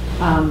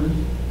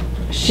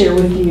share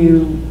with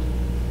you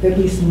at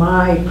least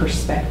my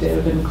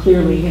perspective, and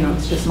clearly,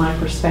 it's just my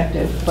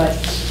perspective, but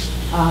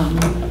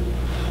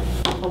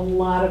a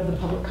lot of the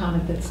public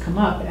comment that's come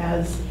up,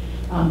 as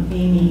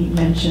Amy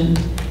mentioned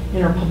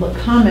in her public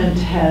comment,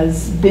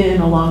 has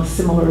been along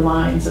similar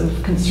lines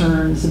of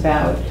concerns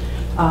about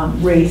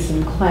race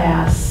and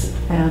class,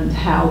 and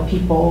how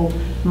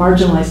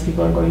marginalized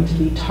people are going to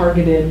be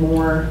targeted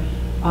more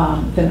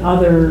than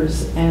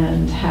others,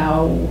 and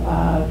how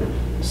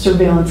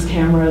surveillance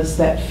cameras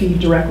that feed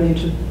directly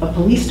into a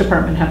police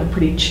department have a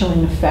pretty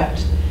chilling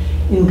effect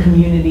in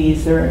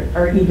communities.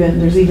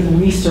 There's even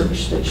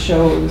research that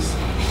shows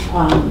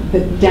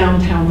that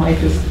downtown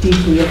life is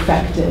deeply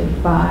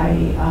affected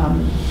by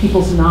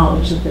people's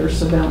knowledge that there are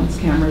surveillance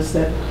cameras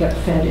that get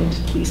fed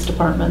into police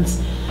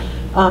departments.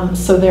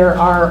 So there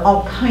are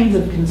all kinds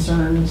of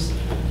concerns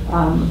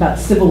about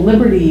civil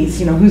liberties.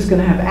 Who's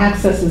going to have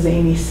access, as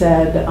Amy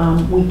said.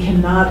 We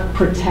cannot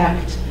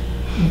protect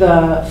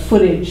the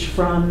footage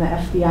from the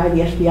FBI.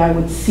 The FBI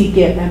would seek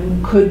it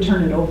and could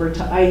turn it over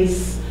to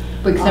ICE.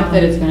 Except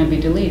that it's going to be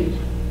deleted.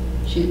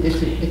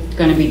 It's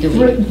going to be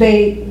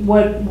deleted.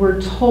 What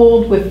we're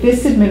told with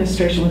this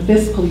administration, with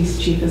this police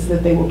chief, is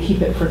that they will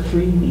keep it for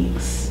 3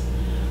 weeks.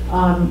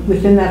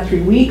 Within that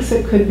 3 weeks,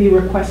 it could be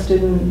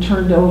requested and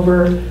turned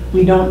over.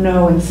 We don't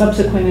know in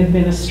subsequent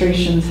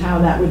administrations how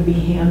that would be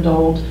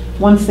handled.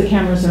 Once the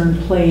cameras are in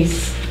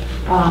place,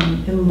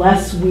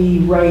 unless we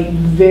write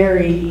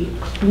very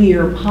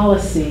clear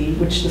policy,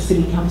 which the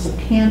city council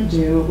can't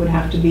do, it would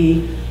have to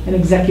be an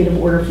executive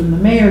order from the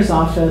mayor's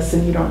office,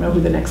 and you don't know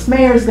who the next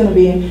mayor is going to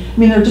be. I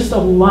mean, there are just a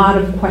lot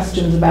of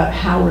questions about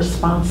how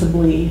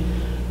responsibly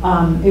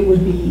it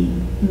would be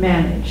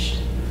managed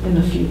in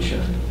the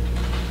future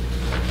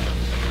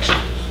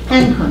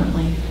and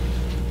currently.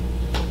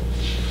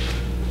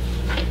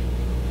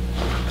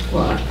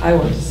 Well, I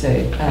want to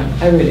say,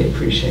 I really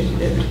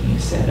appreciated everything you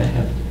said. I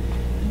have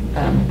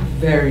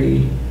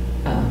very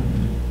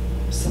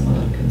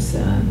similar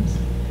concerns.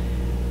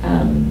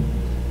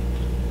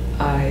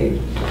 I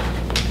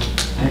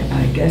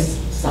guess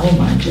some of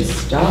mine just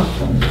start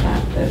from the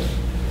fact that,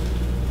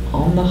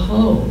 on the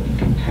whole, in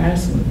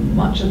comparison with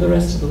much of the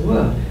rest of the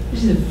world,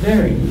 this is a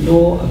very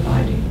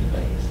law-abiding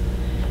place.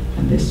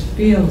 And this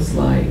feels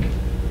like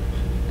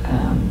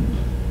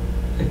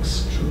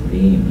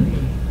extremely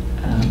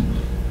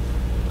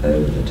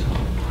over the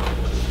top,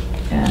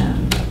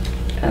 and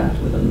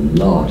with a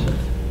lot of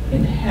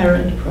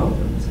inherent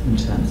problems in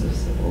terms of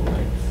civil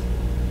rights.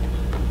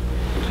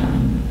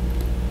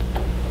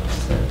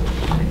 So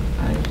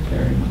I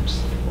very much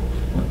support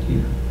what you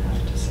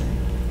have to say.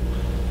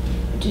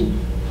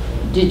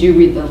 Did you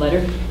read the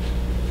letter?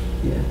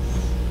 Yes.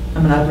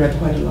 I've read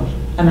quite a lot.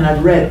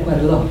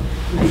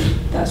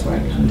 That's where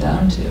I come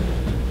down to.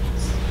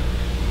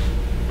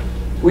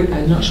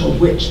 I'm not sure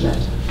which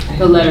letter.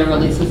 The letter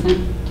Elisa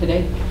sent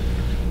today?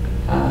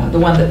 The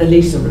one that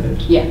Elisa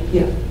wrote. Yeah.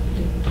 Yeah.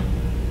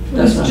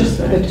 That's what just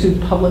I'm the saying.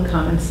 2 public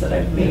comments that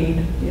I've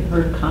made,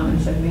 or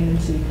comments I've made in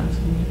city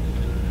council meeting.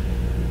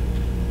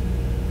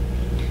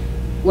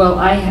 Well,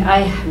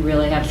 I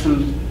really have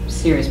some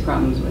serious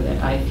problems with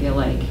it. I feel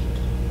like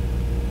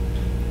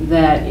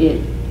that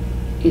it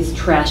is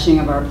trashing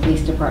of our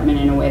police department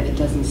in a way that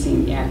doesn't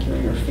seem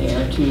accurate or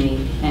fair to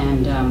me.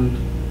 And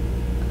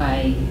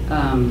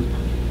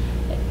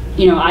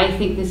I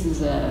think this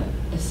is a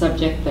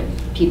subject that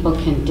people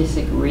can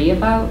disagree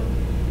about.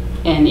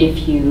 And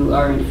if you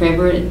are in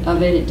favor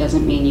of it, it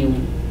doesn't mean you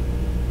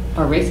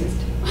are racist.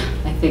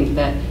 I think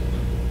that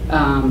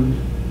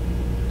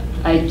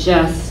I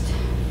just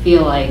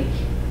feel like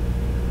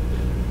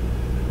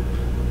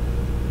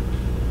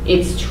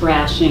it's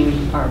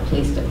trashing our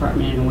police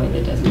department in a way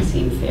that doesn't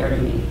seem fair to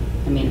me.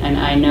 I mean, and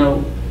I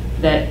know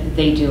that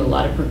they do a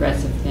lot of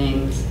progressive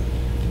things.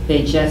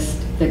 They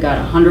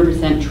got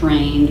 100%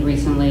 trained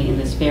recently in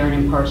this fair and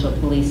impartial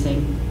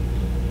policing.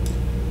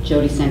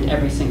 Jody sent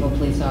every single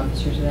police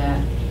officer to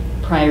that.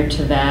 Prior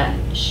to that,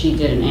 she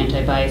did an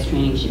anti-bias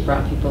training. She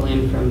brought people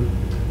in from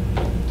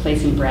a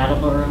place in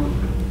Brattleboro,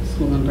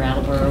 school in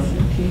Brattleboro.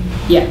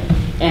 Yeah,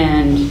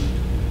 and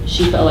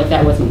she felt like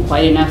that wasn't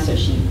quite enough, so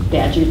she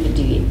badgered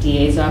the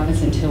DA's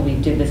office until we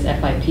did this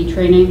FIP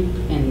training,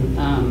 and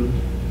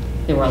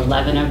there were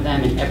 11 of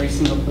them, and every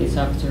single police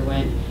officer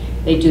went.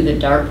 They do the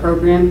DART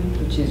program,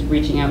 which is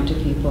reaching out to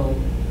people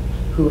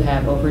who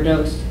have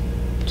overdosed,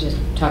 just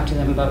talk to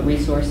them about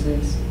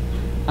resources.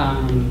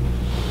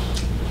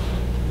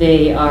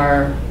 They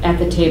are at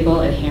the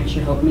table at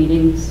Hampshire Hope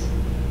meetings.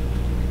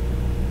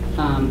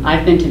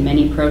 I've been to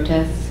many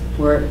protests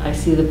where I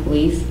see the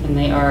police and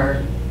they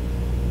are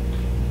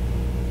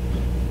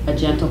a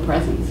gentle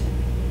presence.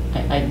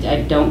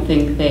 I don't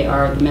think they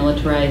are the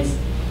militarized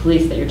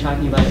police that you're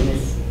talking about in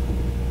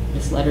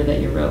this letter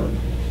that you wrote.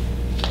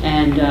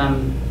 And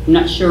I'm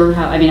not sure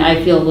how, I mean,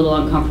 I feel a little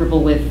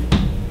uncomfortable with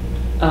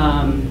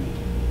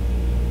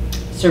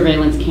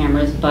surveillance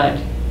cameras, but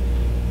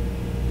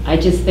I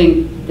just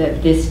think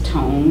that this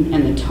tone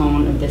and the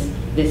tone of this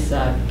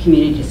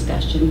community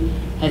discussion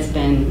has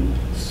been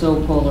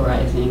so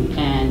polarizing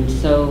and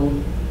so,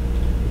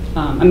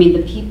 I mean,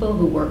 the people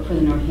who work for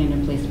the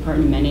Northampton Police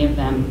Department, many of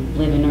them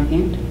live in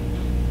Northampton.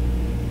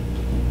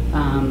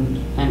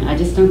 And I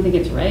just don't think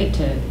it's right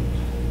to,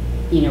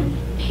 you know,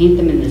 paint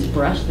them in this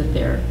brush that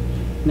they're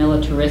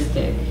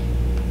militaristic.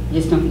 I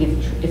just don't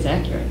think it's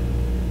accurate.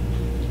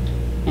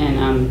 And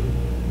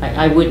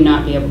I would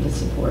not be able to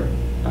support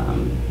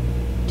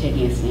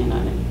taking a stand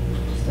on it.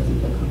 It just doesn't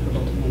feel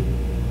comfortable to me.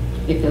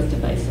 It feels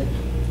divisive.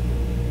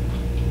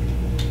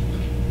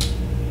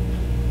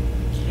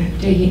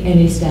 Taking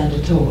any stand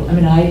at all. I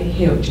mean, I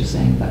hear what you're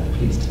saying about the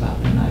police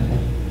department. I've had,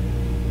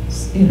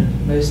 you know,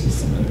 mostly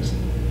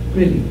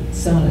really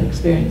similar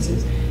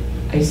experiences.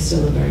 I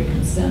still am very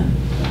concerned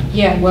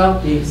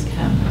about these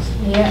cameras.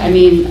 Yeah, I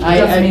mean, It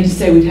doesn't mean to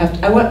say we'd have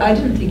to, I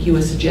didn't think you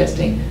were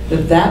suggesting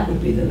that that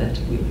would be the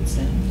letter we would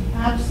send.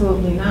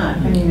 Absolutely not.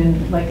 I mean,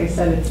 and like I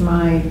said, that's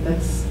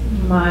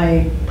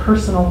my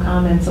personal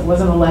comments. It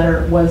wasn't a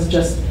letter, it was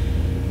just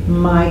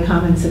my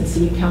comments at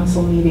city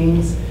council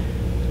meetings.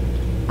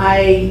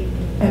 I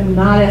am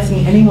not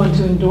asking anyone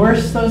to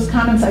endorse those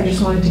comments. I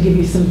just wanted to give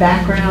you some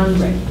background.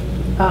 Right.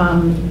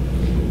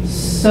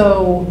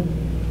 So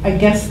I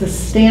guess the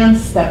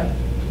stance that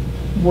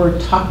we're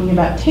talking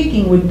about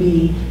taking would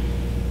be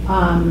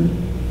to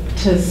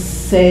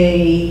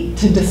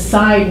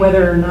decide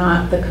whether or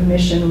not the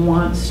commission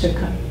wants to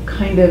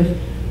kind of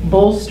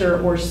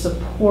bolster or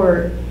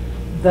support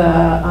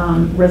the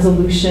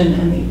resolution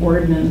and the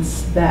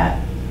ordinance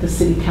that the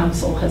city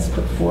council has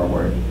put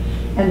forward.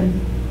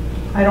 And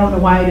I don't know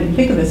why I didn't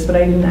think of this, but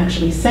I didn't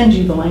actually send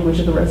you the language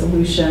of the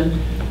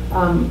resolution.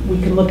 We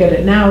can look at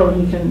it now, or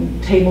we can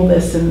table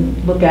this and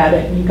look at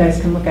it, and you guys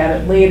can look at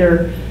it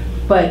later.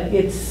 But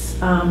it's,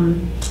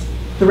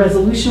 the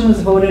resolution was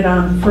voted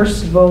on,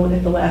 first vote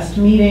at the last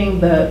meeting.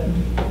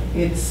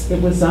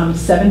 It was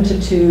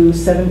 7-2,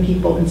 7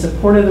 people in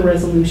support of the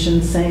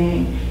resolution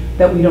saying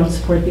that we don't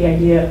support the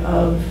idea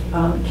of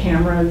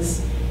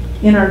cameras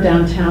in our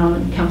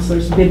downtown.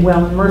 Councilors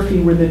Bidwell and Murphy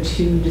were the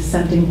 2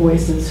 dissenting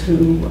voices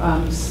who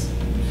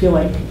feel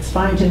like it's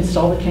fine to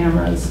install the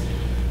cameras.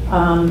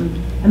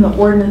 And the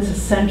ordinance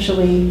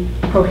essentially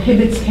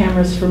prohibits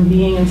cameras from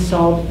being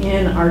installed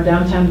in our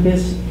downtown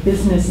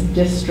business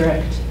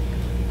district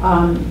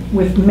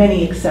with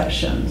many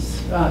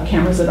exceptions.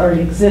 Cameras that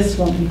already exist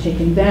won't be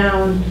taken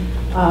down.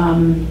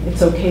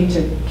 It's okay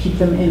to keep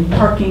them in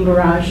parking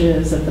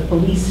garages, at the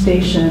police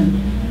station.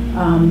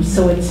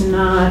 So it's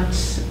not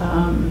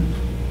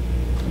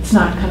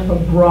kind of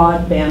a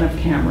broad ban of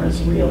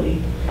cameras,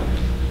 really.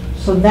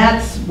 So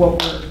that's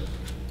what we're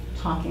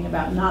talking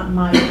about, not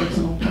my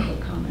personal public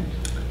comment.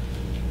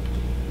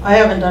 I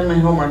haven't done my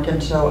homework,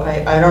 and so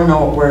I don't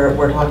know what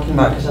we're talking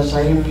about, because as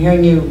I'm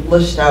hearing you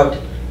list out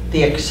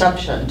the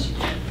exceptions,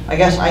 I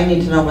guess I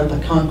need to know what the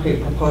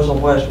concrete proposal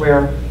was.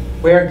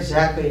 Where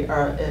exactly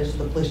is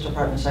the police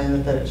department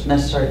saying that it's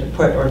necessary to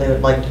put, or they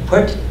would like to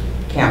put,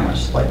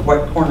 cameras? Like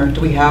what corner?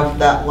 Do we have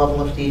that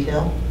level of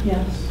detail?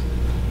 Yes.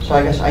 So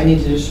I guess I need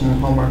to do some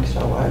homework, so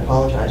I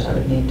apologize. I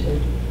would need to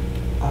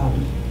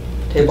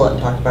table it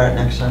and talk about it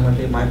next time would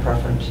be my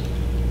preference.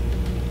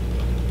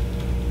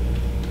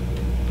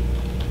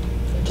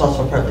 It's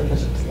also partly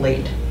because it's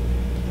late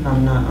and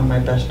I'm not on my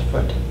best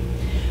foot.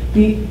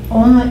 The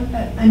only,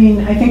 I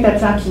mean, I think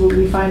that's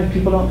absolutely fine if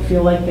people don't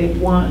feel like they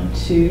want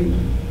to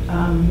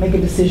make a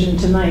decision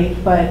tonight,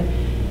 but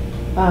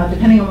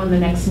depending on when the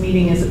next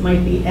meeting is, it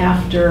might be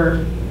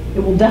after it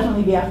will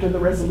definitely be after the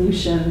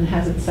resolution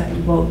has its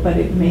second vote, but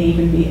it may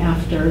even be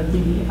after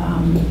the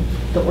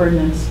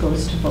ordinance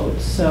goes to vote.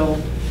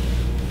 So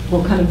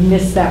we'll kind of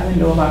miss that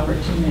window of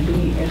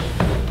opportunity if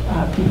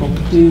people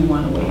do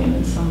want to weigh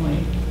in some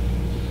way.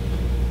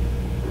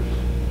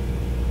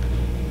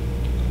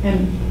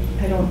 And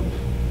I don't,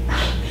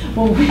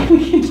 well, we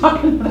can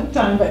talk another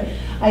time, but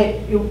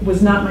it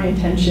was not my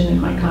intention in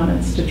my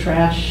comments to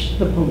trash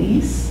the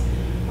police.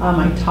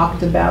 I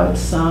talked about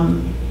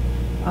some,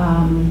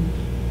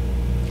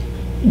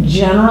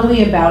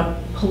 generally about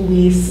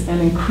police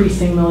and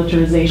increasing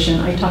militarization.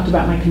 I talked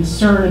about my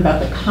concern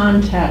about the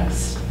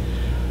context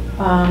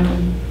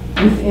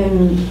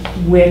within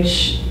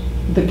which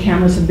the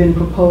cameras have been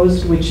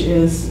proposed, which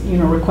is,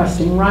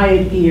 requesting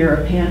riot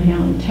gear, a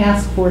panhandling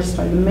task force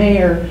by the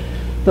mayor.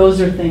 Those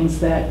are things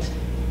that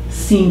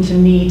seem to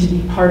me to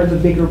be part of a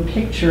bigger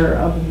picture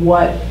of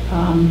what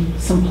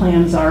some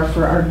plans are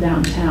for our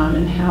downtown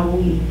and how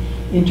we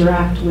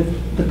interact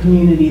with the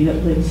community that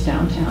lives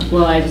downtown.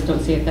 Well, I just don't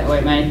see it that way.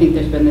 I mean, I think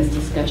there's been this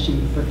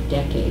discussion for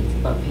decades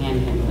about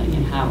panhandling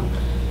and how,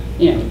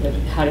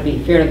 how to be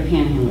fair to the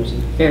panhandlers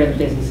and fair to the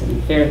businesses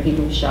and fair to the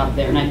people who shop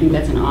there. And I think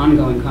that's an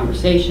ongoing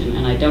conversation,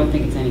 and I don't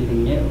think it's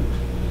anything new.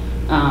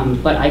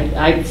 But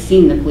I've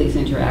seen the police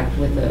interact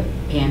with the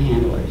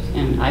panhandlers,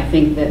 and I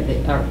think that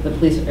the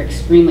police are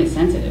extremely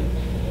sensitive.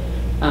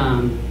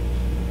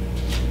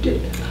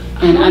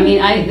 And I mean,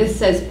 this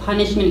says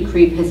punishment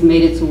creep has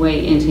made its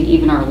way into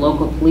even our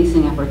local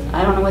policing efforts.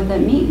 I don't know what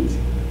that means.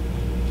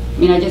 I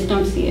mean, I just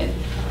don't see it.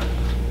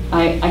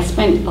 I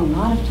spent a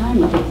lot of time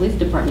with the police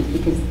departments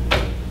because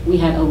we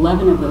had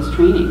 11 of those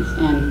trainings,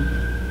 and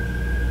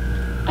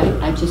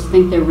I just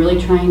think they're really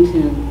trying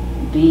to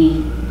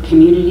be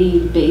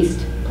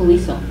community-based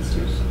police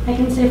officers. I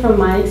can say from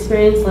my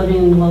experience living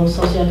in low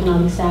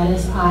socioeconomic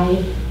status,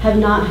 I have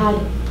not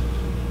had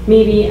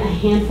maybe a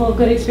handful of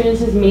good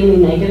experiences, mainly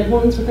negative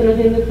ones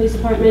within the police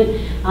department.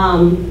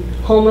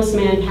 Homeless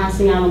man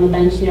passing out on the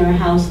bench near our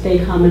house, they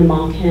come and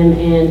mock him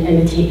and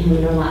imitate him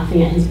and are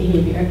laughing at his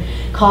behavior.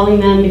 Calling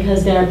them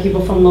because there are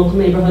people from local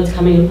neighborhoods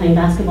coming and playing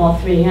basketball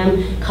at 3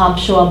 a.m.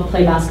 Cops show up,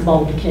 play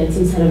basketball with the kids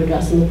instead of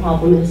addressing the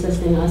problem and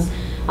assisting us.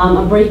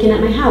 A break-in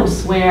at my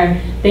house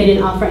where they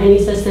didn't offer any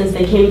assistance.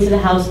 They came into the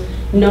house,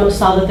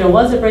 saw that there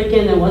was a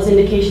break-in, there was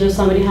indication of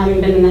somebody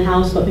having been in the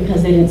house, but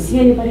because they didn't see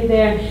anybody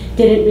there,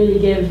 didn't really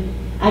give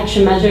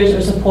extra measures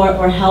or support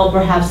or help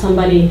or have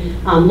somebody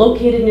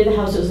located near the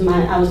house.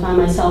 I was by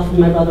myself with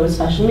my brother with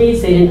special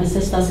needs. They didn't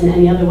assist us in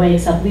any other way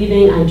except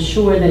leaving. I'm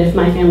sure that if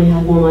my family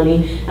had more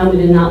money and we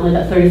did not live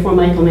at 34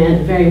 Michael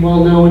Mann, a very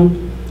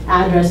well-known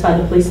address by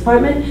the police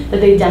department,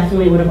 that they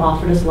definitely would have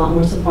offered us a lot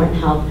more support and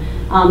help.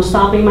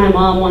 Stopping my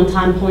mom one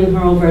time, pulling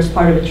her over as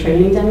part of a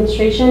training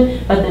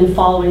demonstration, but then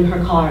following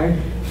her car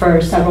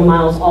for several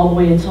miles all the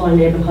way into our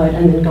neighborhood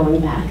and then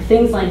going back.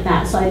 Things like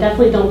that. So I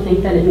definitely don't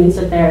think that it means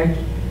that they're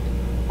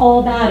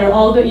all bad or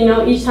all good.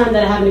 Each time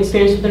that I have an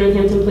experience with the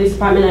Northampton Police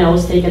Department, I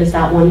always take it as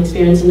that one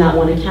experience and that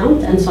one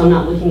account, and so I'm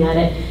not looking at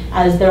it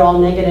as they're all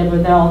negative or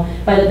they're all,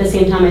 but at the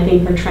same time I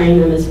think portraying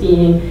them as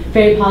being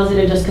very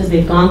positive just because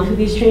they've gone through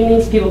these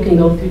trainings. People can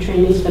go through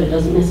trainings, but it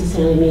doesn't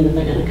necessarily mean that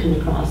they're going to come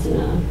across in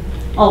a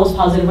always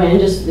positive way, and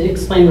just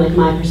explain like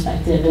my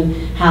perspective and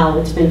how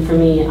it's been for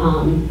me.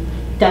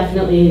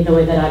 Definitely the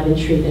way that I've been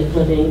treated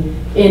living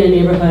in a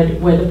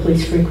neighborhood where the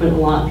police frequent a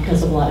lot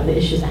because of a lot of the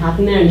issues that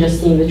happen there, and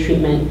just seeing the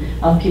treatment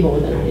of people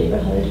within our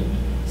neighborhood,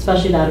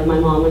 especially that of my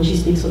mom when she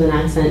speaks with an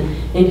accent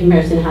in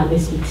comparison to how they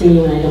speak to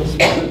me when I don't speak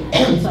with an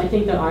accent. So I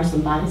think there are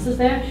some biases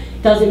there.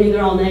 Doesn't mean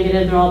they're all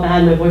negative, they're all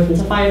bad. My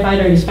boyfriend's a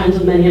firefighter, he's friends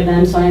with many of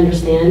them, so I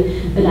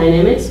understand the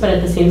dynamics, but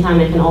at the same time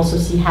I can also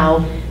see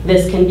how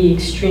this can be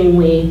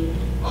extremely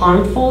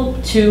harmful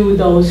to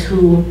those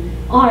who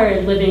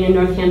are living in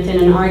Northampton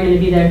and are going to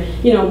be there,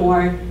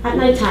 more at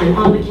nighttime,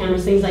 on the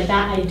cameras, things like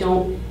that. I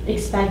don't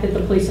expect that the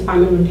police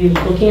department would be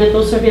looking at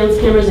those surveillance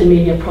cameras and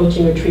maybe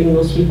approaching or treating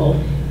those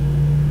people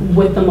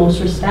with the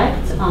most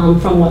respect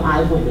from what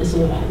I've witnessed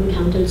and what I've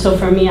encountered. So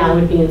for me, I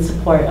would be in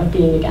support of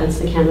being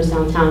against the cameras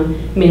downtown,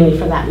 mainly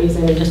for that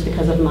reason and just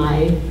because of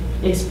my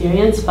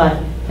experience. But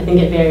I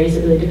think it varies.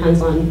 It really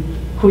depends on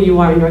who you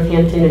are in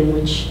Northampton and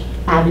which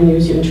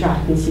avenues you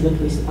interact and see the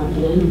police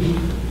department in.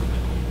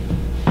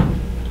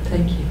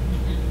 Thank you.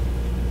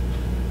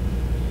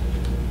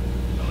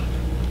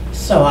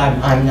 So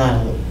I'm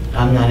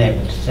not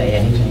able to say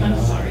anything. I'm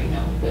sorry,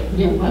 no, but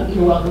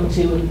you're welcome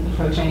to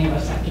approach any of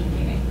us after the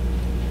meeting.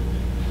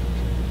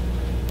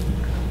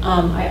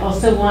 I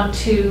also want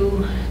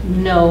to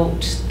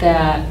note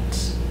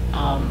that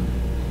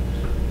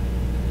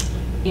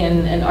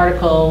in an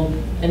article,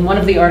 in one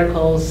of the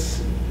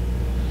articles,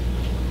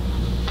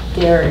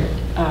 there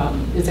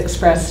is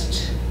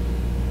expressed,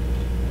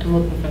 I'm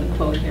looking for the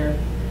quote here,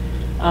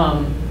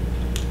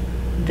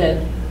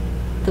 that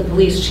the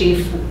police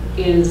chief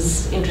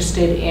is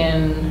interested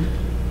in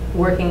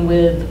working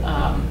with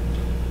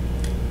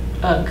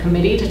a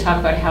committee to talk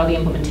about how the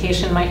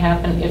implementation might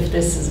happen if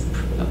this is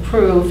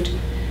approved,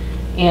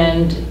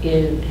 and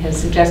it has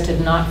suggested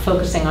not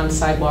focusing on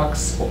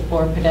sidewalks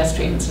or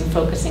pedestrians and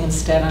focusing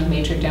instead on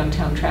major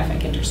downtown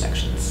traffic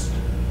intersections.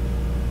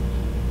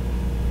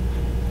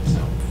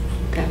 So,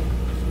 okay.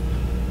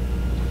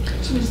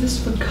 So is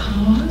this for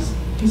cars?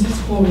 Is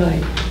this for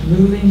like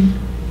moving?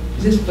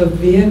 Is this for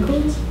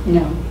vehicles?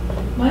 No.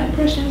 My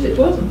impression is it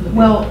wasn't for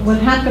Well, vehicles.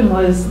 what happened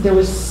was there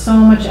was so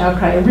much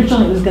outcry.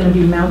 Originally, it was going to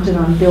be mounted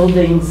on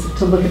buildings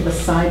to look at the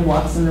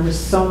sidewalks, and there was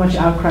so much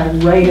outcry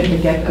right at the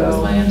That was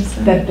get-go my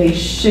understanding. that they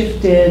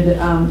shifted,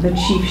 the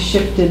chief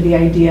shifted the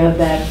idea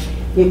that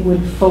it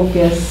would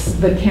focus,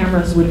 the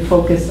cameras would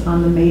focus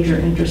on the major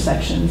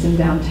intersections in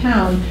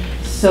downtown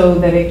so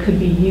that it could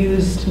be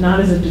used not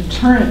as a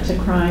deterrent to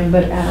crime,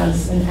 but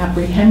as an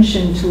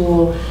apprehension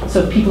tool.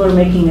 So if people are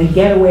making a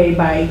getaway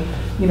by,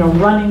 you know,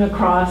 running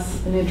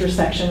across an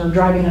intersection or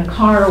driving a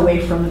car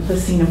away from the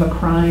scene of a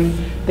crime,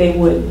 they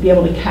would be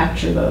able to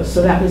capture those.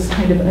 So that was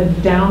kind of a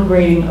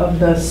downgrading of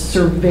the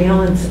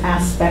surveillance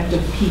aspect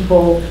of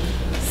people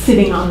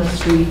sitting on the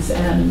streets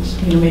and,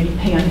 you know, maybe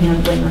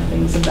panhandling or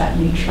things of that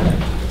nature.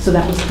 So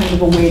that was kind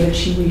of a way that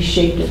she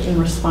reshaped it in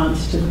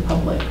response to the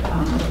public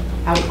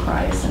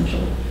outcry,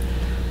 essentially.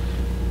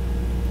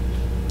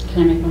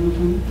 Can I make one more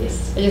comment?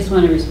 Yes. I just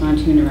want to respond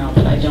to you, Narelle,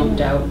 that I don't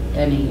doubt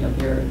any of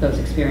those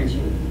experiences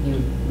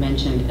you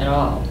mentioned at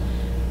all.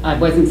 I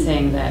wasn't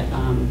saying that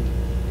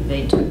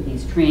they took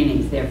these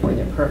trainings, therefore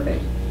they're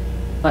perfect,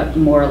 but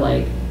more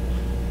like,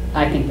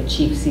 I think the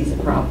chief sees a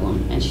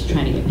problem and she's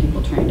trying to get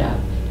people trained up.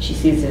 She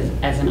sees it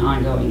as an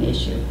ongoing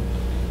issue.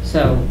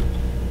 So.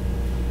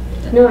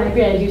 No, I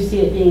agree. I do see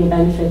it being a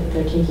benefit that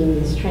they're taking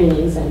these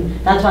trainings, and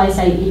that's why I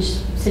say each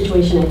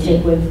situation I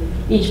take with,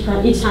 each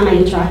time I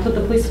interact with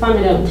the police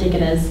department, I don't take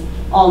it as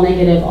all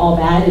negative, all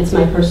bad. It's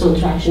my personal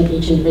interaction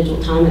each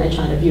individual time, and I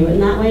try to view it in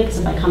that way, because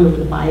if I come in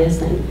with a bias,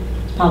 then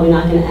it's probably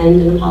not going to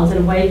end in a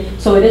positive way.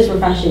 So it is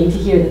refreshing to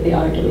hear that they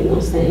are doing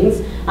those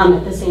things.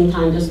 At the same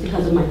time, just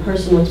because of my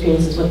personal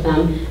experiences with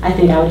them, I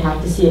think I would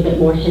have to see a bit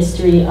more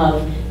history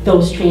of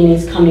those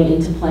trainings coming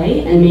into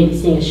play and maybe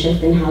seeing a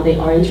shift in how they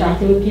are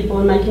interacting with people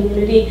in my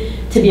community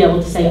to be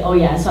able to say, oh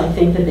yeah, so I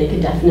think that they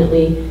could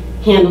definitely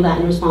handle that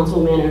in a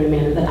responsible manner, in a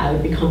manner that I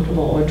would be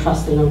comfortable or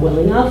trusting or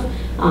willing of.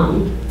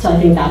 So I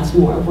think that's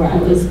more of where I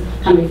was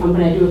coming from,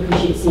 but I do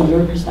appreciate seeing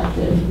your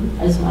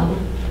perspective as well.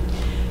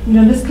 You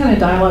know, this kind of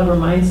dialogue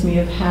reminds me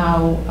of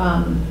how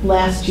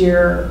last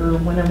year, or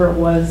whenever it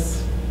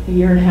was, a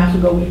year and a half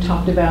ago, we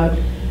talked about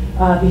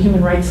the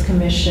Human Rights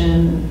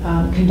Commission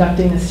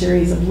conducting a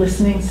series of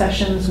listening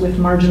sessions with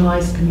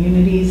marginalized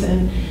communities.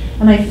 And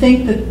I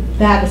think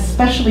that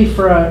especially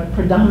for a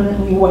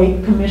predominantly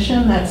white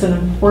commission, that's an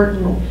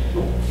important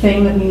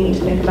thing that we need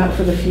to think about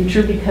for the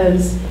future,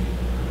 because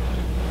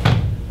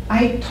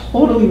I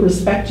totally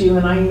respect you,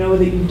 and I know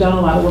that you've done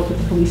a lot of work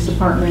with the police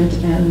department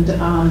and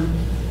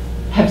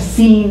have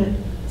seen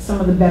some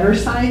of the better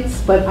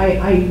sides, but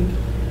I've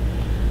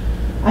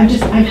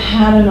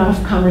had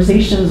enough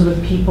conversations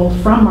with people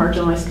from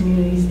marginalized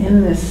communities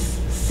in this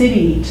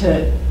city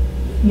to,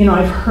 you know,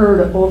 I've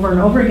heard over and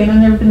over again,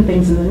 and there have been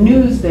things in the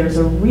news. There's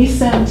a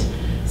recent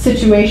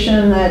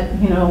situation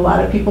that, you know, a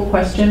lot of people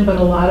question, but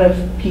a lot of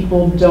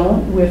people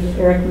don't, with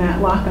Eric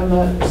Matlock on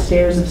the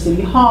stairs of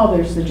City Hall.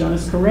 There's the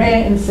Jonas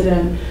Correa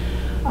incident.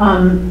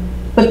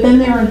 But then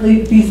there are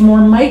these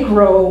more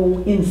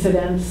micro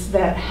incidents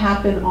that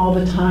happen all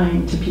the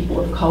time to people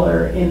of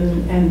color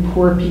and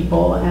poor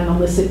people and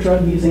illicit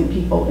drug using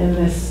people in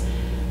this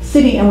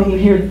city. And when you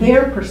hear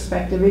their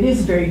perspective, it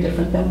is very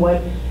different than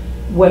what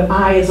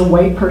I as a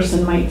white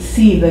person might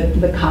see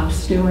the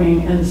cops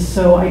doing. And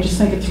so I just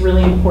think it's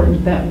really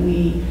important that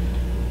we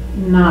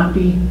not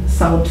be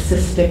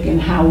solipsistic in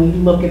how we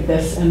look at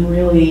this and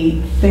really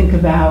think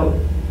about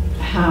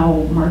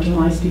how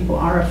marginalized people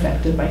are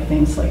affected by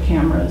things like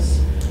cameras.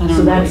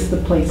 So that's the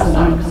place that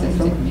I'm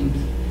coming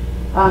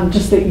from.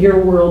 Just that your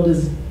world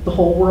is the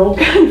whole world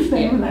kind of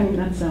thing. Yeah. I mean,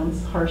 that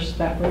sounds harsh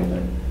that way,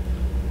 but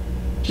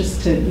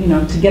just to, you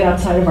know, to get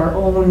outside of our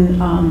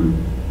own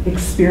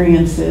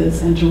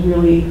experiences and to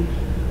really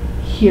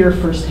hear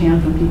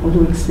firsthand from people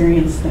who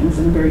experience things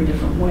in a very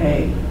different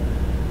way.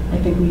 I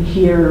think we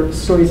hear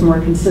stories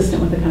more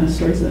consistent with the kind of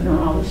stories that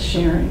Narelle is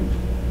sharing.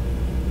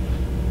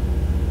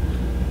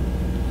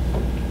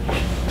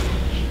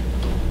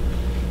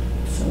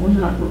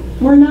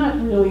 We're not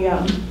really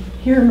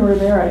here nor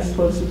there, I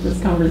suppose, with this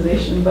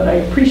conversation, but I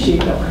appreciate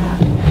that we're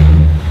having it.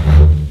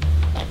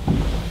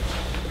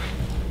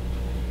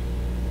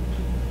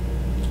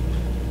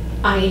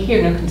 I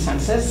hear no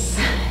consensus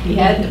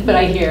yet, but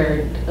I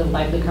hear a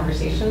lively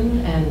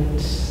conversation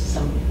and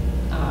some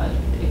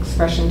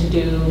expression to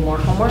do more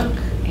homework,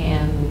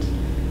 and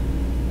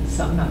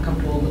so I'm not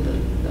comfortable with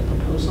the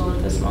proposal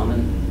at this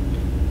moment.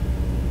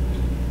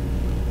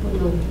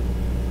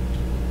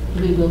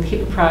 We will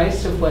keep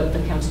apprised of what the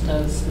council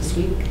does this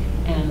week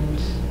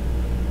and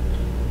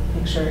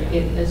make sure it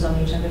is on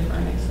the agenda for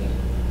our next meeting.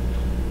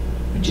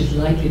 Which is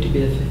likely to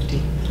be the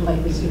 15th.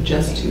 Likely to be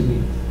just 2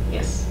 weeks.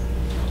 Yes.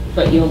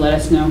 But you'll let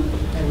us know.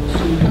 I will.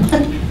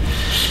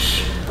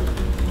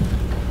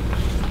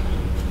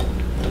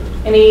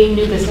 Any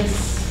new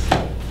business?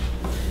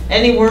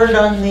 Any word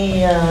on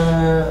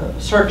the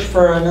search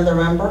for another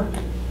member?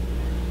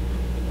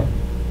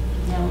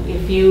 Now,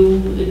 if you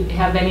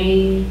have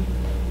any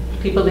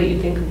people that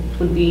you think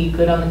would be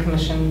good on the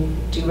commission,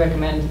 do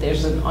recommend,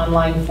 there's an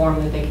online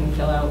form that they can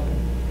fill out.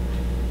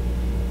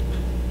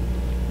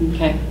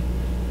 Okay.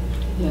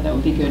 Yeah, that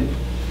would be good.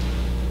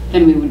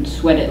 Then we would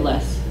sweat it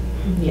less.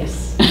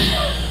 Yes.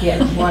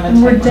 Yeah.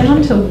 And we're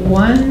down to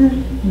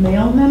one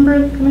male member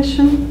of the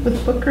commission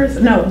with Booker's?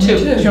 No,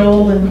 Two.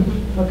 Joel and,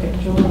 okay,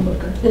 Joel and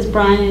Booker. Is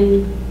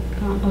Brian,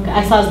 okay,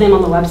 I saw his name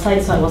on the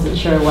website, so I wasn't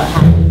sure what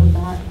happened with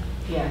that.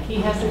 Yeah, he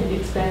hasn't,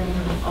 it's been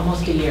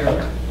almost a year.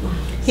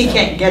 He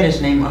can't get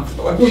his name off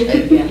the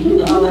website.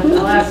 Yeah,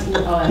 I'll ask him to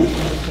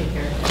take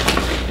care of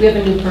it. We have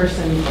a new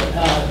person in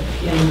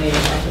the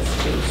mayor's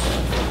office too, so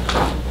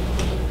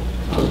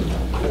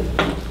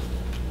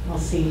I'll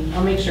see,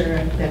 I'll make sure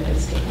that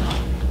gets taken off.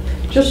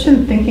 Just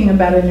in thinking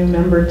about a new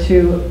member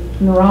too,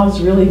 Noral's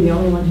really the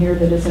only one here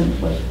that isn't,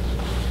 what,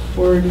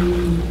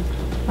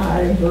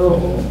 45 or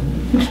old.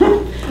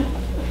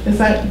 Does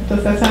that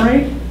sound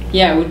right?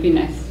 Yeah, it would be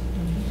nice.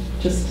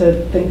 Just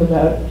to think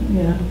about,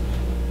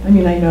 I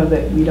mean, I know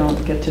that we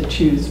don't get to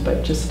choose,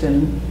 but just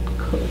in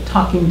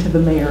talking to the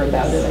mayor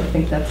about it, I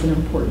think that's an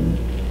important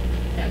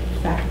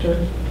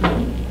factor.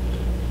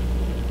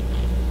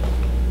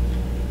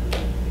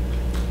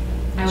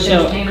 I would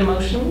So- entertain a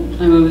motion.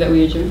 I move that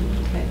we adjourn.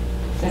 Okay.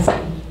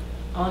 Second.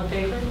 All in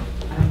favor?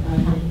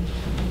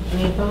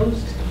 Any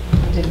opposed?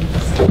 I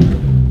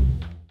didn't.